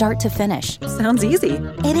handled from start to finish. Sounds easy.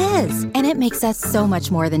 It is, and it makes us so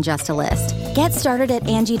much more than just a list. Get started at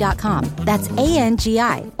Angie.com. That's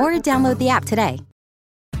ANGI, or download the app today.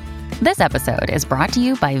 This episode is brought to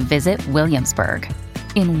you by Visit Williamsburg.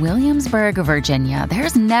 In Williamsburg, Virginia,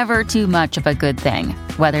 there's never too much of a good thing.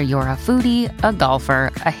 Whether you're a foodie, a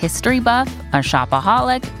golfer, a history buff, a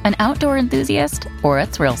shopaholic, an outdoor enthusiast, or a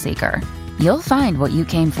thrill seeker, you'll find what you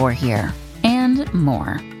came for here and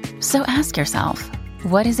more. So ask yourself,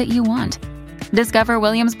 what is it you want? Discover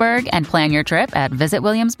Williamsburg and plan your trip at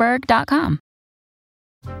visitwilliamsburg.com.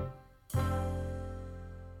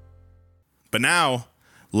 But now,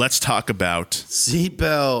 let's talk about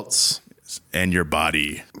seatbelts and your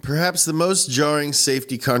body. Perhaps the most jarring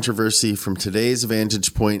safety controversy from today's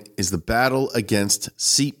vantage point is the battle against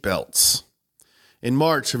seatbelts. In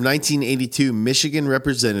March of 1982, Michigan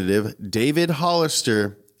Representative David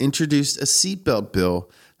Hollister introduced a seatbelt bill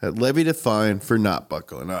that levied a fine for not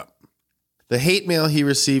buckling up. The hate mail he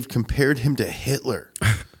received compared him to Hitler,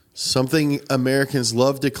 something Americans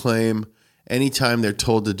love to claim anytime they're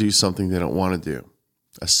told to do something they don't want to do,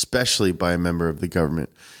 especially by a member of the government.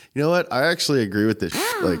 You know what? I actually agree with this.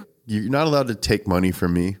 Like, you're not allowed to take money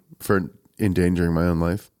from me for endangering my own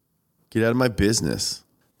life. Get out of my business.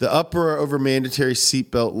 The uproar over mandatory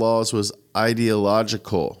seatbelt laws was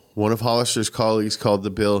ideological. One of Hollister's colleagues called the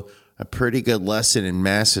bill a pretty good lesson in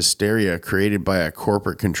mass hysteria created by a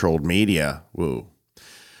corporate-controlled media. Whoa.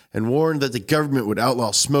 And warned that the government would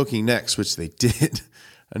outlaw smoking next, which they did.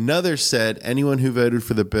 Another said anyone who voted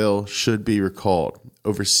for the bill should be recalled.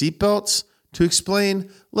 Over seatbelts? To explain,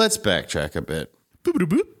 let's backtrack a bit. Boop, boop,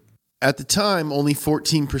 boop. At the time, only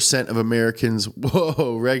 14% of Americans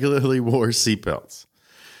regularly wore seatbelts,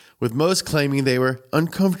 with most claiming they were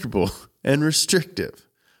uncomfortable and restrictive,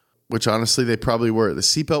 which honestly they probably were. The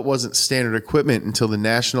seatbelt wasn't standard equipment until the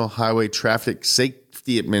National Highway Traffic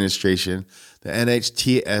Safety Administration, the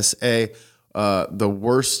NHTSA, the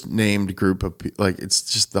worst named group of people. Like, it's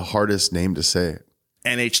just the hardest name to say.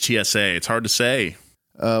 NHTSA, it's hard to say.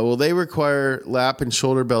 Well, they require lap and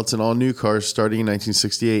shoulder belts in all new cars starting in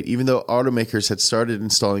 1968, even though automakers had started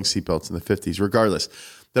installing seatbelts in the 50s. Regardless,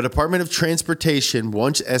 the Department of Transportation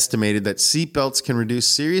once estimated that seatbelts can reduce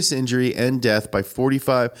serious injury and death by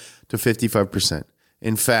 45 to 55%.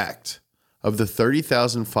 In fact, of the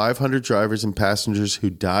 30,500 drivers and passengers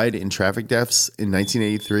who died in traffic deaths in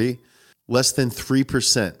 1983, less than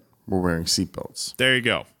 3% were wearing seatbelts. There you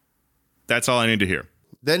go. That's all I need to hear.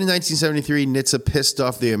 Then in 1973, NHTSA pissed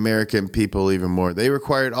off the American people even more. They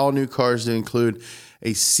required all new cars to include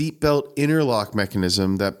a seatbelt interlock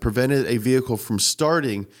mechanism that prevented a vehicle from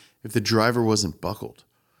starting if the driver wasn't buckled,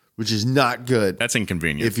 which is not good. That's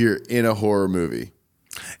inconvenient. If you're in a horror movie.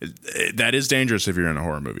 That is dangerous if you're in a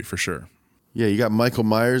horror movie, for sure. Yeah, you got Michael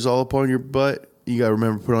Myers all up on your butt. You got to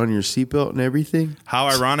remember to put on your seatbelt and everything. How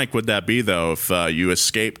ironic would that be, though, if you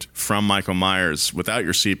escaped from Michael Myers without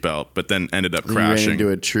your seatbelt, but then ended up crashing? You ran into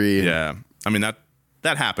a tree. Yeah. I mean,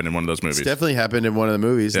 that happened in one of those movies. It's definitely happened in one of the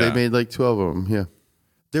movies. Yeah. They made like 12 of them, yeah.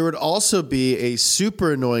 There would also be a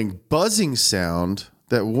super annoying buzzing sound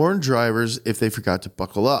that warned drivers if they forgot to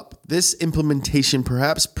buckle up. This implementation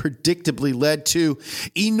perhaps predictably led to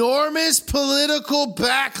enormous political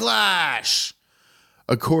backlash.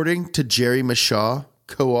 According to Jerry Mashaw,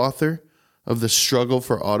 co-author of The Struggle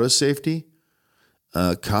for Auto Safety,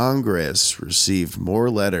 Congress received more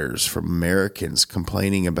letters from Americans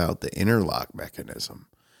complaining about the interlock mechanism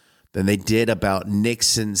than they did about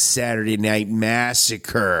Nixon's Saturday Night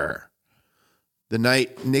Massacre. The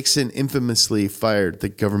night Nixon infamously fired the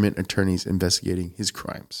government attorneys investigating his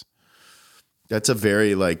crimes. That's a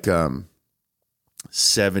very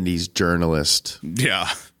 70s journalist. Yeah.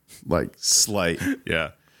 Slight.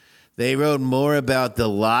 Yeah. They wrote more about the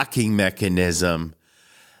locking mechanism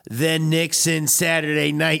than Nixon's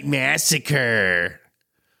Saturday Night Massacre.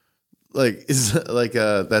 That's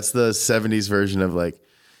the 70s version of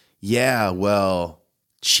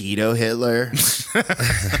Cheeto Hitler.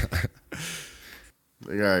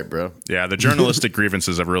 All right, bro. Yeah, the journalistic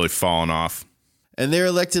grievances have really fallen off. And their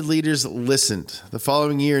elected leaders listened. The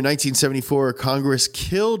following year, 1974, Congress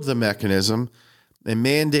killed the mechanism and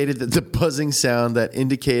mandated that the buzzing sound that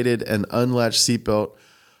indicated an unlatched seatbelt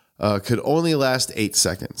could only last 8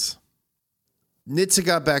 seconds. NHTSA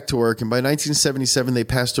got back to work, and by 1977, they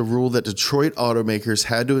passed a rule that Detroit automakers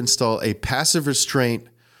had to install a passive restraint,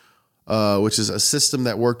 which is a system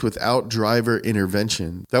that worked without driver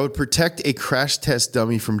intervention, that would protect a crash test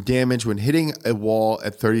dummy from damage when hitting a wall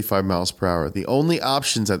at 35 miles per hour. The only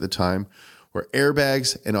options at the time were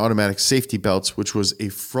airbags and automatic safety belts, which was a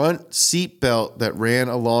front seat belt that ran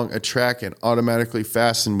along a track and automatically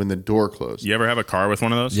fastened when the door closed. You ever have a car with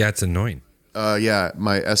one of those? Yeah, it's annoying. Yeah,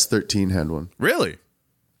 my S13 had one. Really?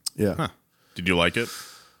 Yeah. Huh. Did you like it?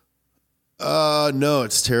 No,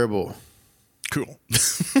 it's terrible. Cool.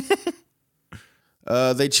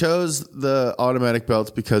 They chose the automatic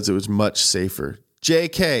belts because it was much safer.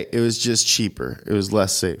 JK, it was just cheaper. It was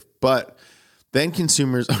less safe. But then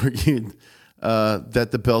consumers argued that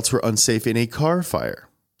the belts were unsafe in a car fire.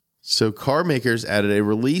 So car makers added a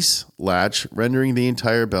release latch, rendering the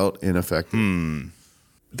entire belt ineffective.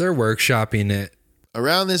 They're workshopping it.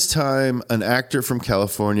 Around this time, an actor from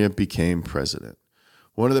California became president.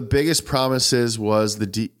 One of the biggest promises was that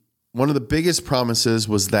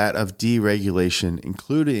of deregulation,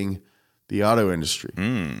 including the auto industry.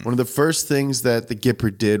 One of the first things that the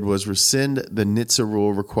Gipper did was rescind the NHTSA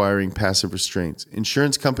rule requiring passive restraints.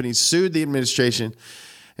 Insurance companies sued the administration,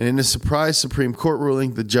 and in a surprise Supreme Court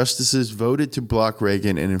ruling, the justices voted to block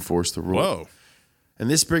Reagan and enforce the rule. Whoa. And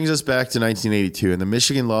this brings us back to 1982 and the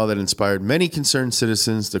Michigan law that inspired many concerned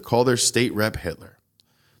citizens to call their state rep Hitler.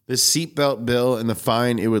 This seatbelt bill and the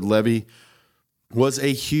fine it would levy was a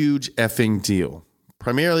huge effing deal,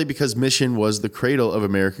 primarily because Michigan was the cradle of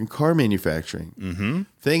American car manufacturing.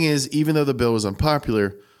 Thing is, even though the bill was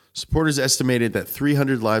unpopular, supporters estimated that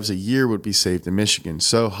 300 lives a year would be saved in Michigan.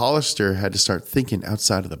 So Hollister had to start thinking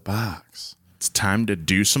outside of the box. It's time to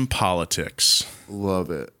do some politics. Love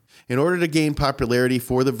it. In order to gain popularity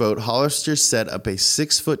for the vote, Hollister set up a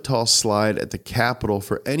 6-foot-tall slide at the Capitol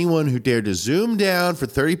for anyone who dared to zoom down for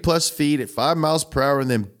 30-plus feet at 5 miles per hour and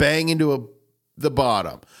then bang into the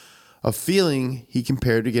bottom. A feeling he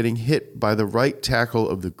compared to getting hit by the right tackle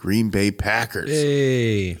of the Green Bay Packers.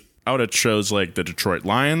 Hey. I would have chose the Detroit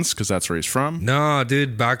Lions because that's where he's from. No,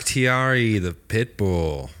 dude, Bakhtiari, the pit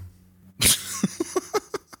bull.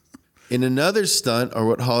 In another stunt, or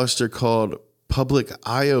what Hollister called public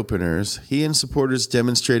eye-openers, he and supporters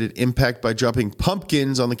demonstrated impact by dropping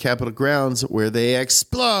pumpkins on the Capitol grounds where they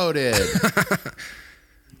exploded.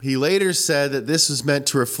 He later said that this was meant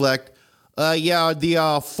to reflect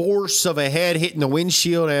the force of a head hitting the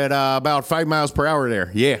windshield at about 5 miles per hour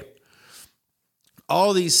there. Yeah.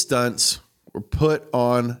 All these stunts were put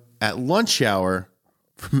on at lunch hour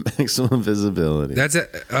for maximum visibility. That's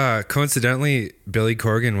coincidentally, Billy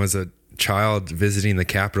Corgan was a child visiting the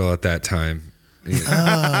Capitol at that time.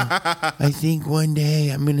 I think one day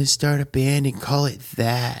I'm going to start a band and call it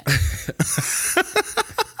that.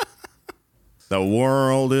 The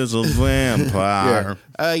world is a vampire.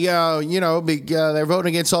 They're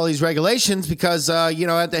voting against all these regulations because, what are you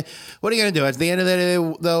going to do? At the end of the day,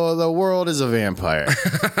 the world is a vampire.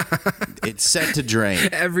 It's set to drain.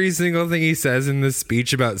 Every single thing he says in this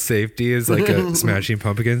speech about safety is like a Smashing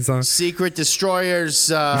Pumpkins song. Secret destroyers.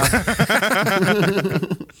 I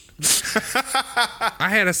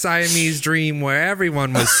had a Siamese dream where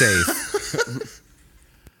everyone was safe.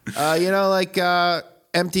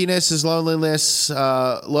 Emptiness is loneliness.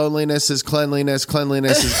 Loneliness is cleanliness.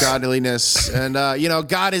 Cleanliness is godliness. And,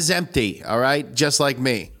 God is empty, all right? Just like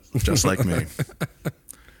me. Just like me.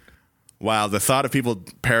 Wow, the thought of people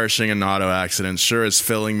perishing in auto accidents sure is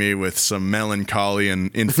filling me with some melancholy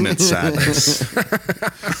and infinite sadness.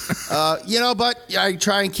 But I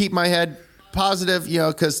try and keep my head positive,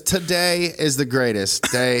 because today is the greatest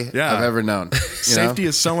day I've ever known. Safety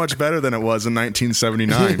is so much better than it was in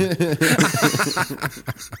 1979.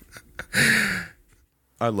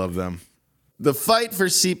 I love them. The fight for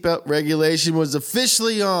seatbelt regulation was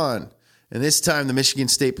officially on, And this time, the Michigan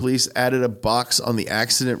State Police added a box on the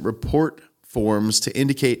accident report forms to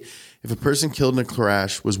indicate if a person killed in a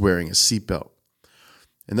crash was wearing a seatbelt.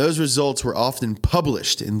 And those results were often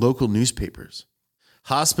published in local newspapers.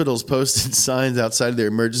 Hospitals posted signs outside their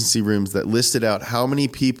emergency rooms that listed out how many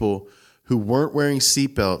people who weren't wearing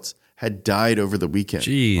seatbelts had died over the weekend.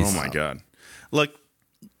 Jeez. Oh, my God. Look,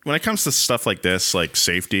 when it comes to stuff like this, like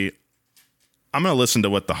safety, I'm going to listen to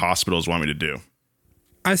what the hospitals want me to do.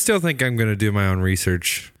 I still think I'm going to do my own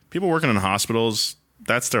research. People working in hospitals,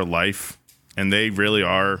 that's their life, and they really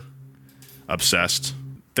are obsessed.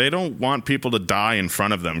 They don't want people to die in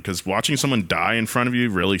front of them because watching someone die in front of you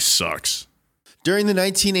really sucks. During the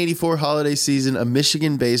 1984 holiday season, a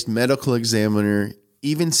Michigan-based medical examiner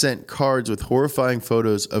even sent cards with horrifying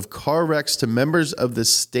photos of car wrecks to members of the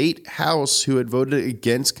state house who had voted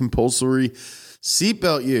against compulsory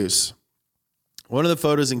seatbelt use. One of the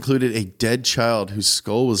photos included a dead child whose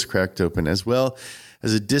skull was cracked open, as well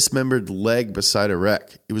as a dismembered leg beside a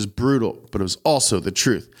wreck. It was brutal, but it was also the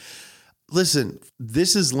truth. Listen,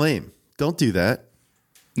 this is lame. Don't do that.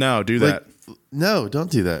 No, do that. No, don't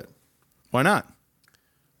do that. Why not?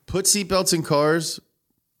 Put seatbelts in cars,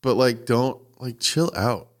 but don't chill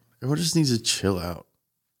out. Everyone just needs to chill out.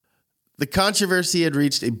 The controversy had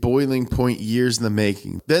reached a boiling point years in the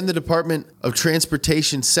making. Then the Department of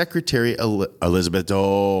Transportation Secretary Elizabeth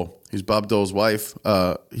Dole, who's Bob Dole's wife,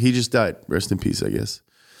 he just died. Rest in peace, I guess.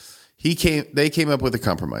 They came up with a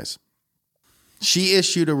compromise. She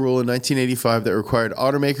issued a rule in 1985 that required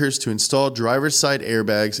automakers to install driver's side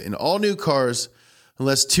airbags in all new cars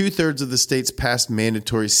unless 2/3 of the states passed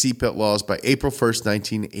mandatory seatbelt laws by April 1st,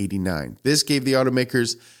 1989. This gave the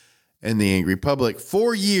automakers and the angry public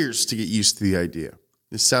 4 years to get used to the idea.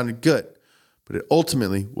 This sounded good, but it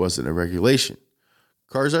ultimately wasn't a regulation.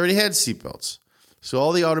 Cars already had seatbelts, so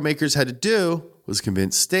all the automakers had to do was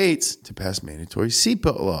convince states to pass mandatory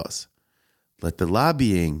seatbelt laws. Let the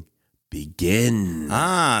lobbying begin.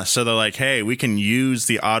 So they're like, hey, we can use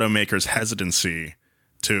the automakers' hesitancy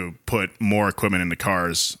to put more equipment into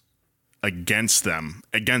cars against them,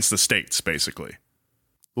 against the states, basically.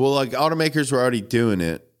 Well, automakers were already doing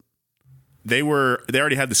it. They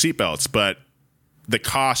already had the seatbelts, but the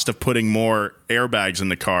cost of putting more airbags in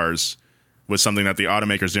the cars was something that the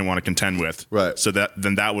automakers didn't want to contend with. Right. So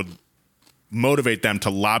that would motivate them to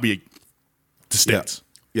lobby the states.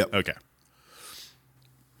 Yep. Okay.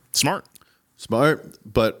 Smart,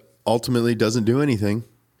 but ultimately doesn't do anything.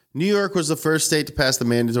 New York was the first state to pass the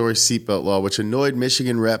mandatory seatbelt law, which annoyed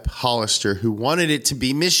Michigan Rep. Hollister, who wanted it to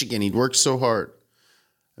be Michigan. He'd worked so hard.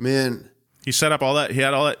 I mean, he set up all that. He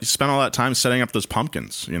spent all that time setting up those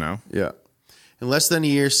pumpkins, Yeah. In less than a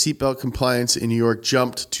year, seatbelt compliance in New York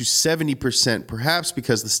jumped to 70%, perhaps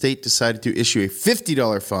because the state decided to issue a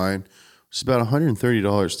 $50 fine, which is about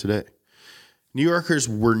 $130 today. New Yorkers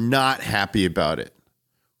were not happy about it.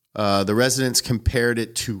 The residents compared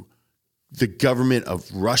it to the government of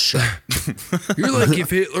Russia. You're like if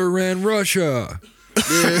Hitler ran Russia.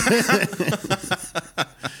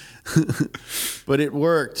 But it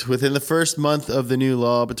worked. Within the first month of the new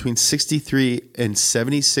law, between 63 and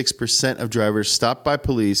 76% of drivers stopped by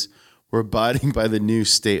police were abiding by the new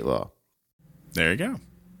state law. There you go.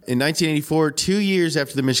 In 1984, 2 years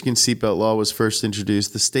after the Michigan seatbelt law was first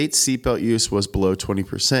introduced, the state's seatbelt use was below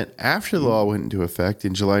 20%. After the law went into effect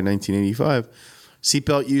in July 1985,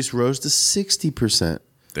 seatbelt use rose to 60%.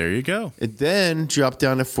 There you go. It then dropped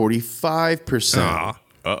down to 45%.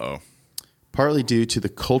 Uh-oh. Partly due to the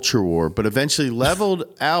culture war, but eventually leveled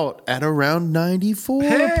out at around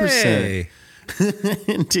 94%. Hey.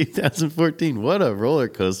 In 2014. What a roller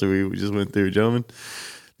coaster we just went through, gentlemen.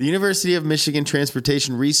 The University of Michigan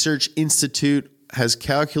Transportation Research Institute has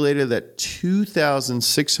calculated that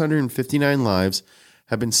 2,659 lives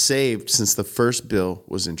have been saved since the first bill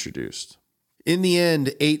was introduced. In the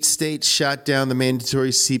end, 8 states shot down the mandatory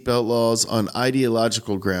seatbelt laws on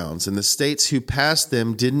ideological grounds, and the states who passed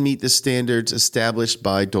them didn't meet the standards established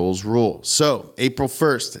by Dole's rule. So, April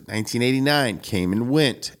 1st, 1989 came and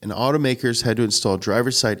went, and automakers had to install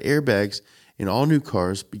driver's side airbags in all new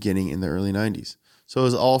cars beginning in the early 90s. So it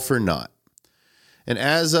was all for naught. And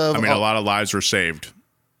as of... a lot of lives were saved.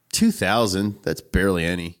 2,000, that's barely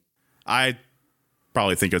any. I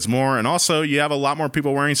probably think it's more, and also you have a lot more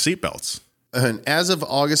people wearing seatbelts. And as of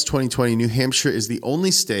August 2020, New Hampshire is the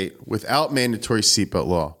only state without mandatory seatbelt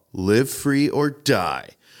law. Live free or die.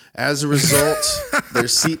 As a result, their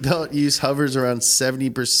seatbelt use hovers around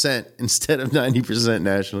 70% instead of 90%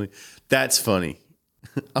 nationally. That's funny.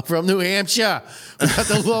 I'm from New Hampshire. We got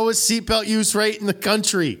the lowest seatbelt use rate in the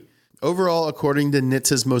country. Overall, according to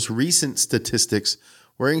NHTSA's most recent statistics,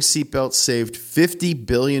 wearing seatbelts saved $50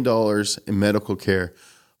 billion in medical care,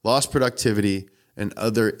 lost productivity, and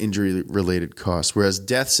other injury-related costs, whereas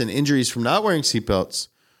deaths and injuries from not wearing seatbelts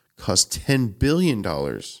cost $10 billion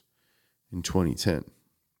in 2010.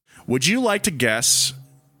 Would you like to guess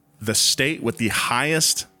the state with the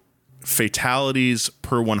highest fatalities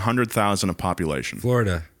per 100,000 of population?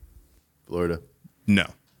 Florida. No.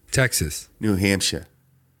 Texas. New Hampshire.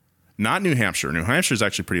 Not New Hampshire. New Hampshire is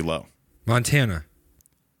actually pretty low. Montana.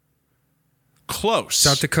 Close.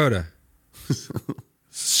 South Dakota.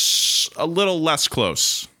 A little less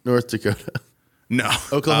close. North Dakota. No.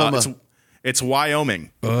 Oklahoma. It's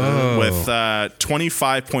Wyoming with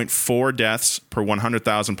 25.4 deaths per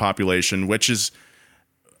 100,000 population, which is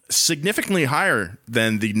significantly higher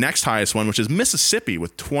than the next highest one, which is Mississippi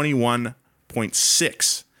with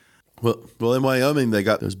 21.6. Well, in Wyoming, they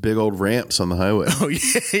got those big old ramps on the highway. Oh,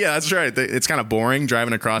 yeah, that's right. It's kind of boring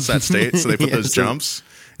driving across that state, so they put those jumps.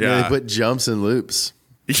 Yeah, they put jumps and loops.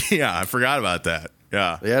 Yeah, I forgot about that.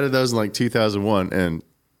 Yeah. They added those in like 2001, and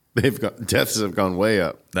deaths have gone way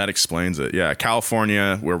up. That explains it. Yeah,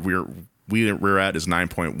 California, where we're at, is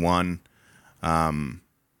 9.1.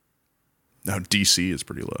 Now DC is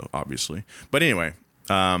pretty low, obviously. But anyway,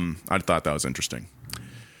 I thought that was interesting.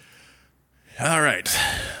 All right.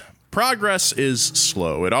 Progress is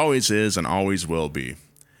slow. It always is and always will be.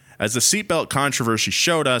 As the seatbelt controversy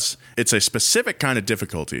showed us, it's a specific kind of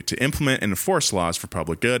difficulty to implement and enforce laws for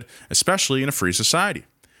public good, especially in a free society.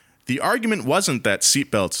 The argument wasn't that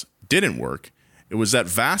seatbelts didn't work. It was that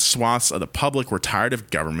vast swaths of the public were tired of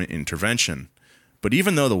government intervention. But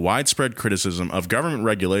even though the widespread criticism of government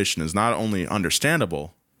regulation is not only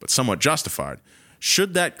understandable, but somewhat justified,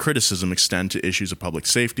 should that criticism extend to issues of public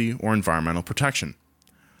safety or environmental protection?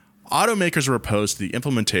 Automakers were opposed to the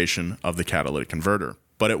implementation of the catalytic converter,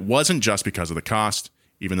 but it wasn't just because of the cost,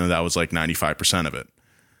 even though that was like 95% of it.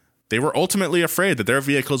 They were ultimately afraid that their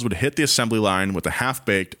vehicles would hit the assembly line with a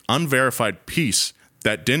half-baked, unverified piece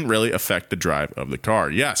that didn't really affect the drive of the car.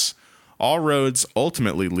 Yes, all roads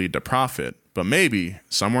ultimately lead to profit, but maybe,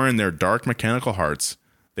 somewhere in their dark mechanical hearts,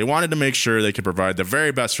 they wanted to make sure they could provide the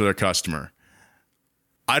very best for their customer.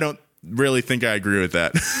 I don't really think I agree with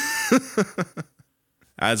that.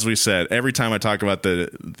 As we said, every time I talk about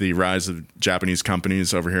the rise of Japanese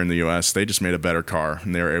companies over here in the U.S., they just made a better car,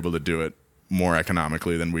 and they were able to do it more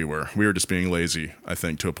economically than we were. We were just being lazy, I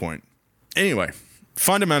think, to a point. Anyway,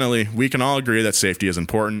 fundamentally, we can all agree that safety is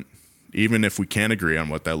important, even if we can't agree on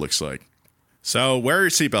what that looks like. So wear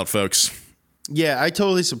your seatbelt, folks. Yeah, I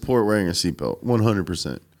totally support wearing a seatbelt,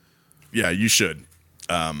 100%. Yeah, you should.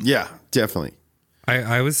 Yeah, definitely.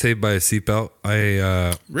 I was saved by a seatbelt.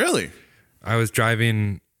 Really? I was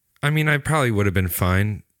driving. I mean, I probably would have been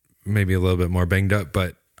fine, maybe a little bit more banged up,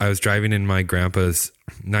 but I was driving in my grandpa's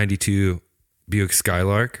 92 Buick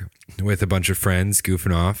Skylark with a bunch of friends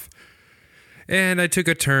goofing off. And I took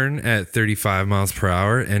a turn at 35 miles per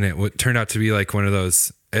hour, and it turned out to be like one of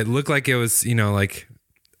those. It looked like it was, like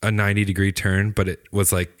a 90-degree turn, but it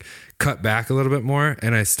was like cut back a little bit more,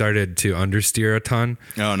 and I started to understeer a ton.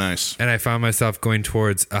 Oh, nice. And I found myself going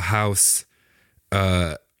towards a house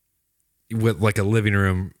with like a living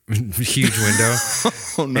room, huge window.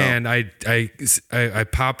 Oh, no. And I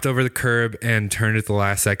popped over the curb and turned at the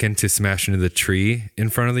last second to smash into the tree in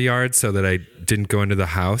front of the yard so that I didn't go into the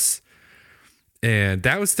house. And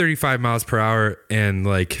that was 35 miles per hour. And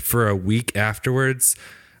like for a week afterwards,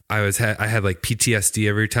 I had like PTSD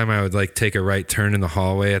every time I would like take a right turn in the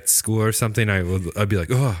hallway at school or something. I'd be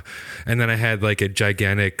like, oh, and then I had like a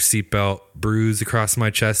gigantic seatbelt bruise across my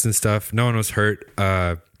chest and stuff. No one was hurt.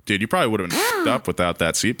 Dude, you probably would have been f***ed up without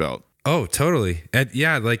that seatbelt. Oh, totally. And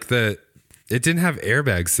yeah, like it didn't have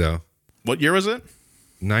airbags though. What year was it?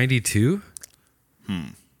 92.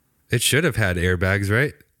 It should have had airbags,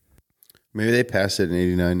 right? Maybe they passed it in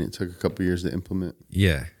 89. It took a couple years to implement.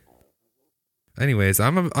 Yeah. Anyways,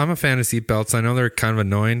 I'm a fan of seatbelts. I know they're kind of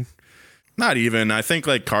annoying. Not even. I think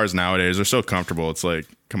like cars nowadays are so comfortable. It's like,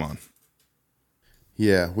 come on.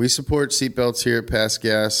 Yeah, we support seatbelts here at Pass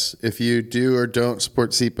Gas. If you do or don't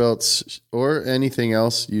support seatbelts or anything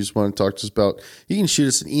else you just want to talk to us about, you can shoot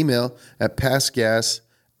us an email at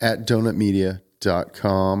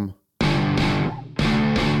passgas@donutmedia.com.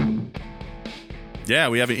 Yeah,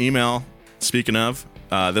 we have an email. Speaking of,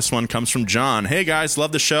 this one comes from John. Hey guys,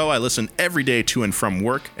 love the show. I listen every day to and from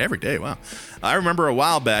work. Every day, wow. I remember a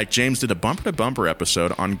while back, James did a bumper-to-bumper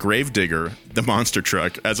episode on Gravedigger, the monster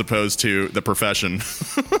truck, as opposed to The Profession.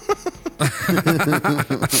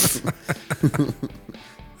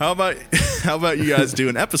 How about you guys do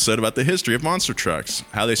an episode about the history of monster trucks?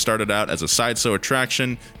 How they started out as a sideshow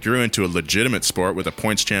attraction, grew into a legitimate sport with a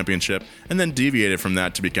points championship, and then deviated from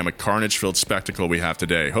that to become a carnage-filled spectacle we have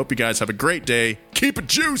today. Hope you guys have a great day. Keep it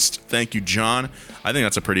juiced! Thank you, John. I think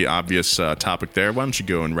that's a pretty obvious topic there. Why don't you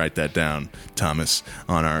go and write that down, Thomas,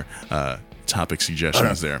 on our topic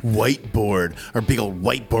suggestions there. Whiteboard, our big old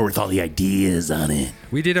whiteboard with all the ideas on it.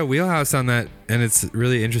 We did a wheelhouse on that, and it's a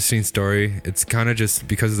really interesting story. It's kind of just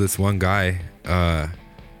because of this one guy, the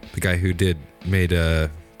guy who made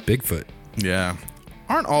Bigfoot. Yeah.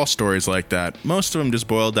 Aren't all stories like that? Most of them just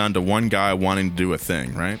boil down to one guy wanting to do a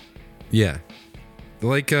thing, right? Yeah.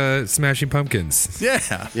 Like Smashing Pumpkins.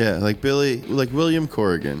 Yeah. Yeah, like William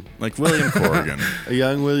Corrigan. Like William Corrigan. A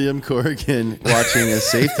young William Corrigan watching a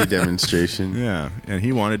safety demonstration. Yeah, and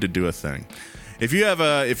he wanted to do a thing. If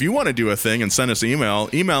you want to do a thing and send us an email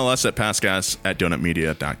us at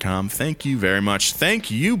passgas@donutmedia.com. Thank you very much. Thank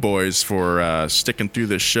you, boys, for sticking through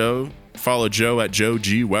this show. Follow Joe at Joe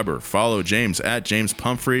G. Weber. Follow James at James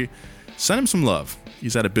Pumphrey. Send him some love.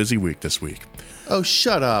 He's had a busy week this week. Oh,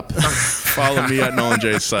 shut up. Follow me at Nolan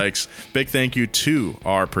J. Sykes. Big thank you to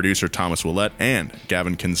our producer, Thomas Willett, and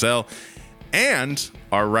Gavin Kinzel, and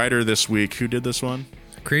our writer this week. Who did this one?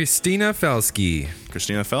 Christina Felsky.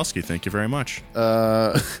 Christina Felsky, thank you very much.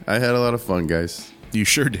 I had a lot of fun, guys. You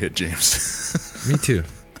sure did, James. Me too.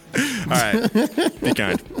 All right. Be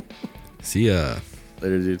kind. See ya.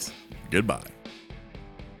 Later, dudes. Goodbye.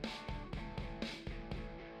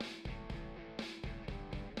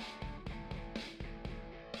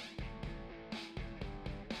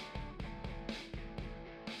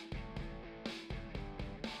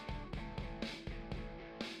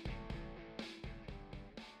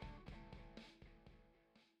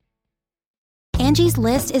 Angie's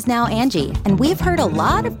List is now Angie, and we've heard a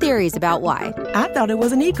lot of theories about why. I thought it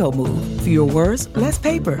was an eco move. Fewer words, less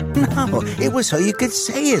paper. No, it was so you could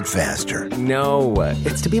say it faster. No,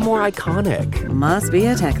 it's to be more iconic. Must be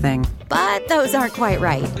a tech thing. But those aren't quite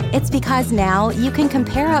right. It's because now you can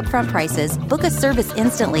compare upfront prices, book a service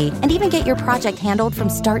instantly, and even get your project handled from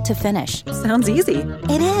start to finish. Sounds easy.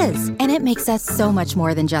 It is, and it makes us so much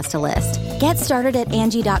more than just a list. Get started at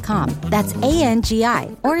Angie.com. That's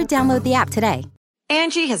ANGI, or download the app today.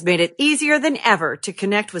 Angie has made it easier than ever to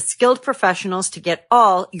connect with skilled professionals to get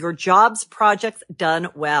all your jobs projects done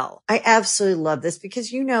well. I absolutely love this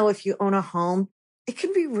because, if you own a home, it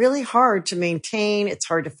can be really hard to maintain. It's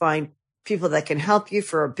hard to find people that can help you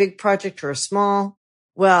for a big project or a small.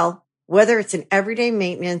 Well, whether it's in everyday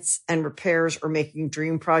maintenance and repairs or making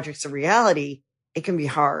dream projects a reality, it can be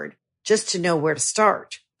hard just to know where to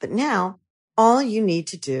start. But now all you need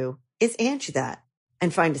to do is Angie that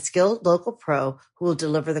and find a skilled local pro who will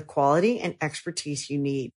deliver the quality and expertise you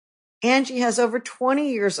need. Angie has over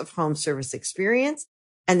 20 years of home service experience,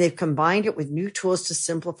 and they've combined it with new tools to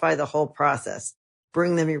simplify the whole process.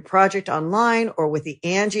 Bring them your project online or with the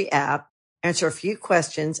Angie app, answer a few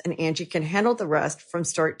questions, and Angie can handle the rest from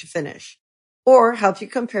start to finish. Or help you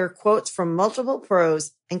compare quotes from multiple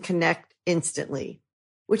pros and connect instantly,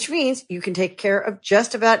 which means you can take care of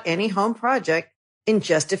just about any home project in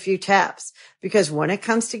just a few taps. Because when it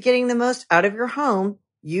comes to getting the most out of your home,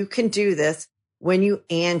 you can do this when you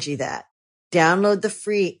Angie that. Download the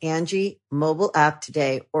free Angie mobile app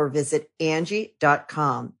today or visit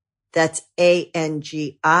Angie.com. That's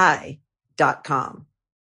ANGI.com.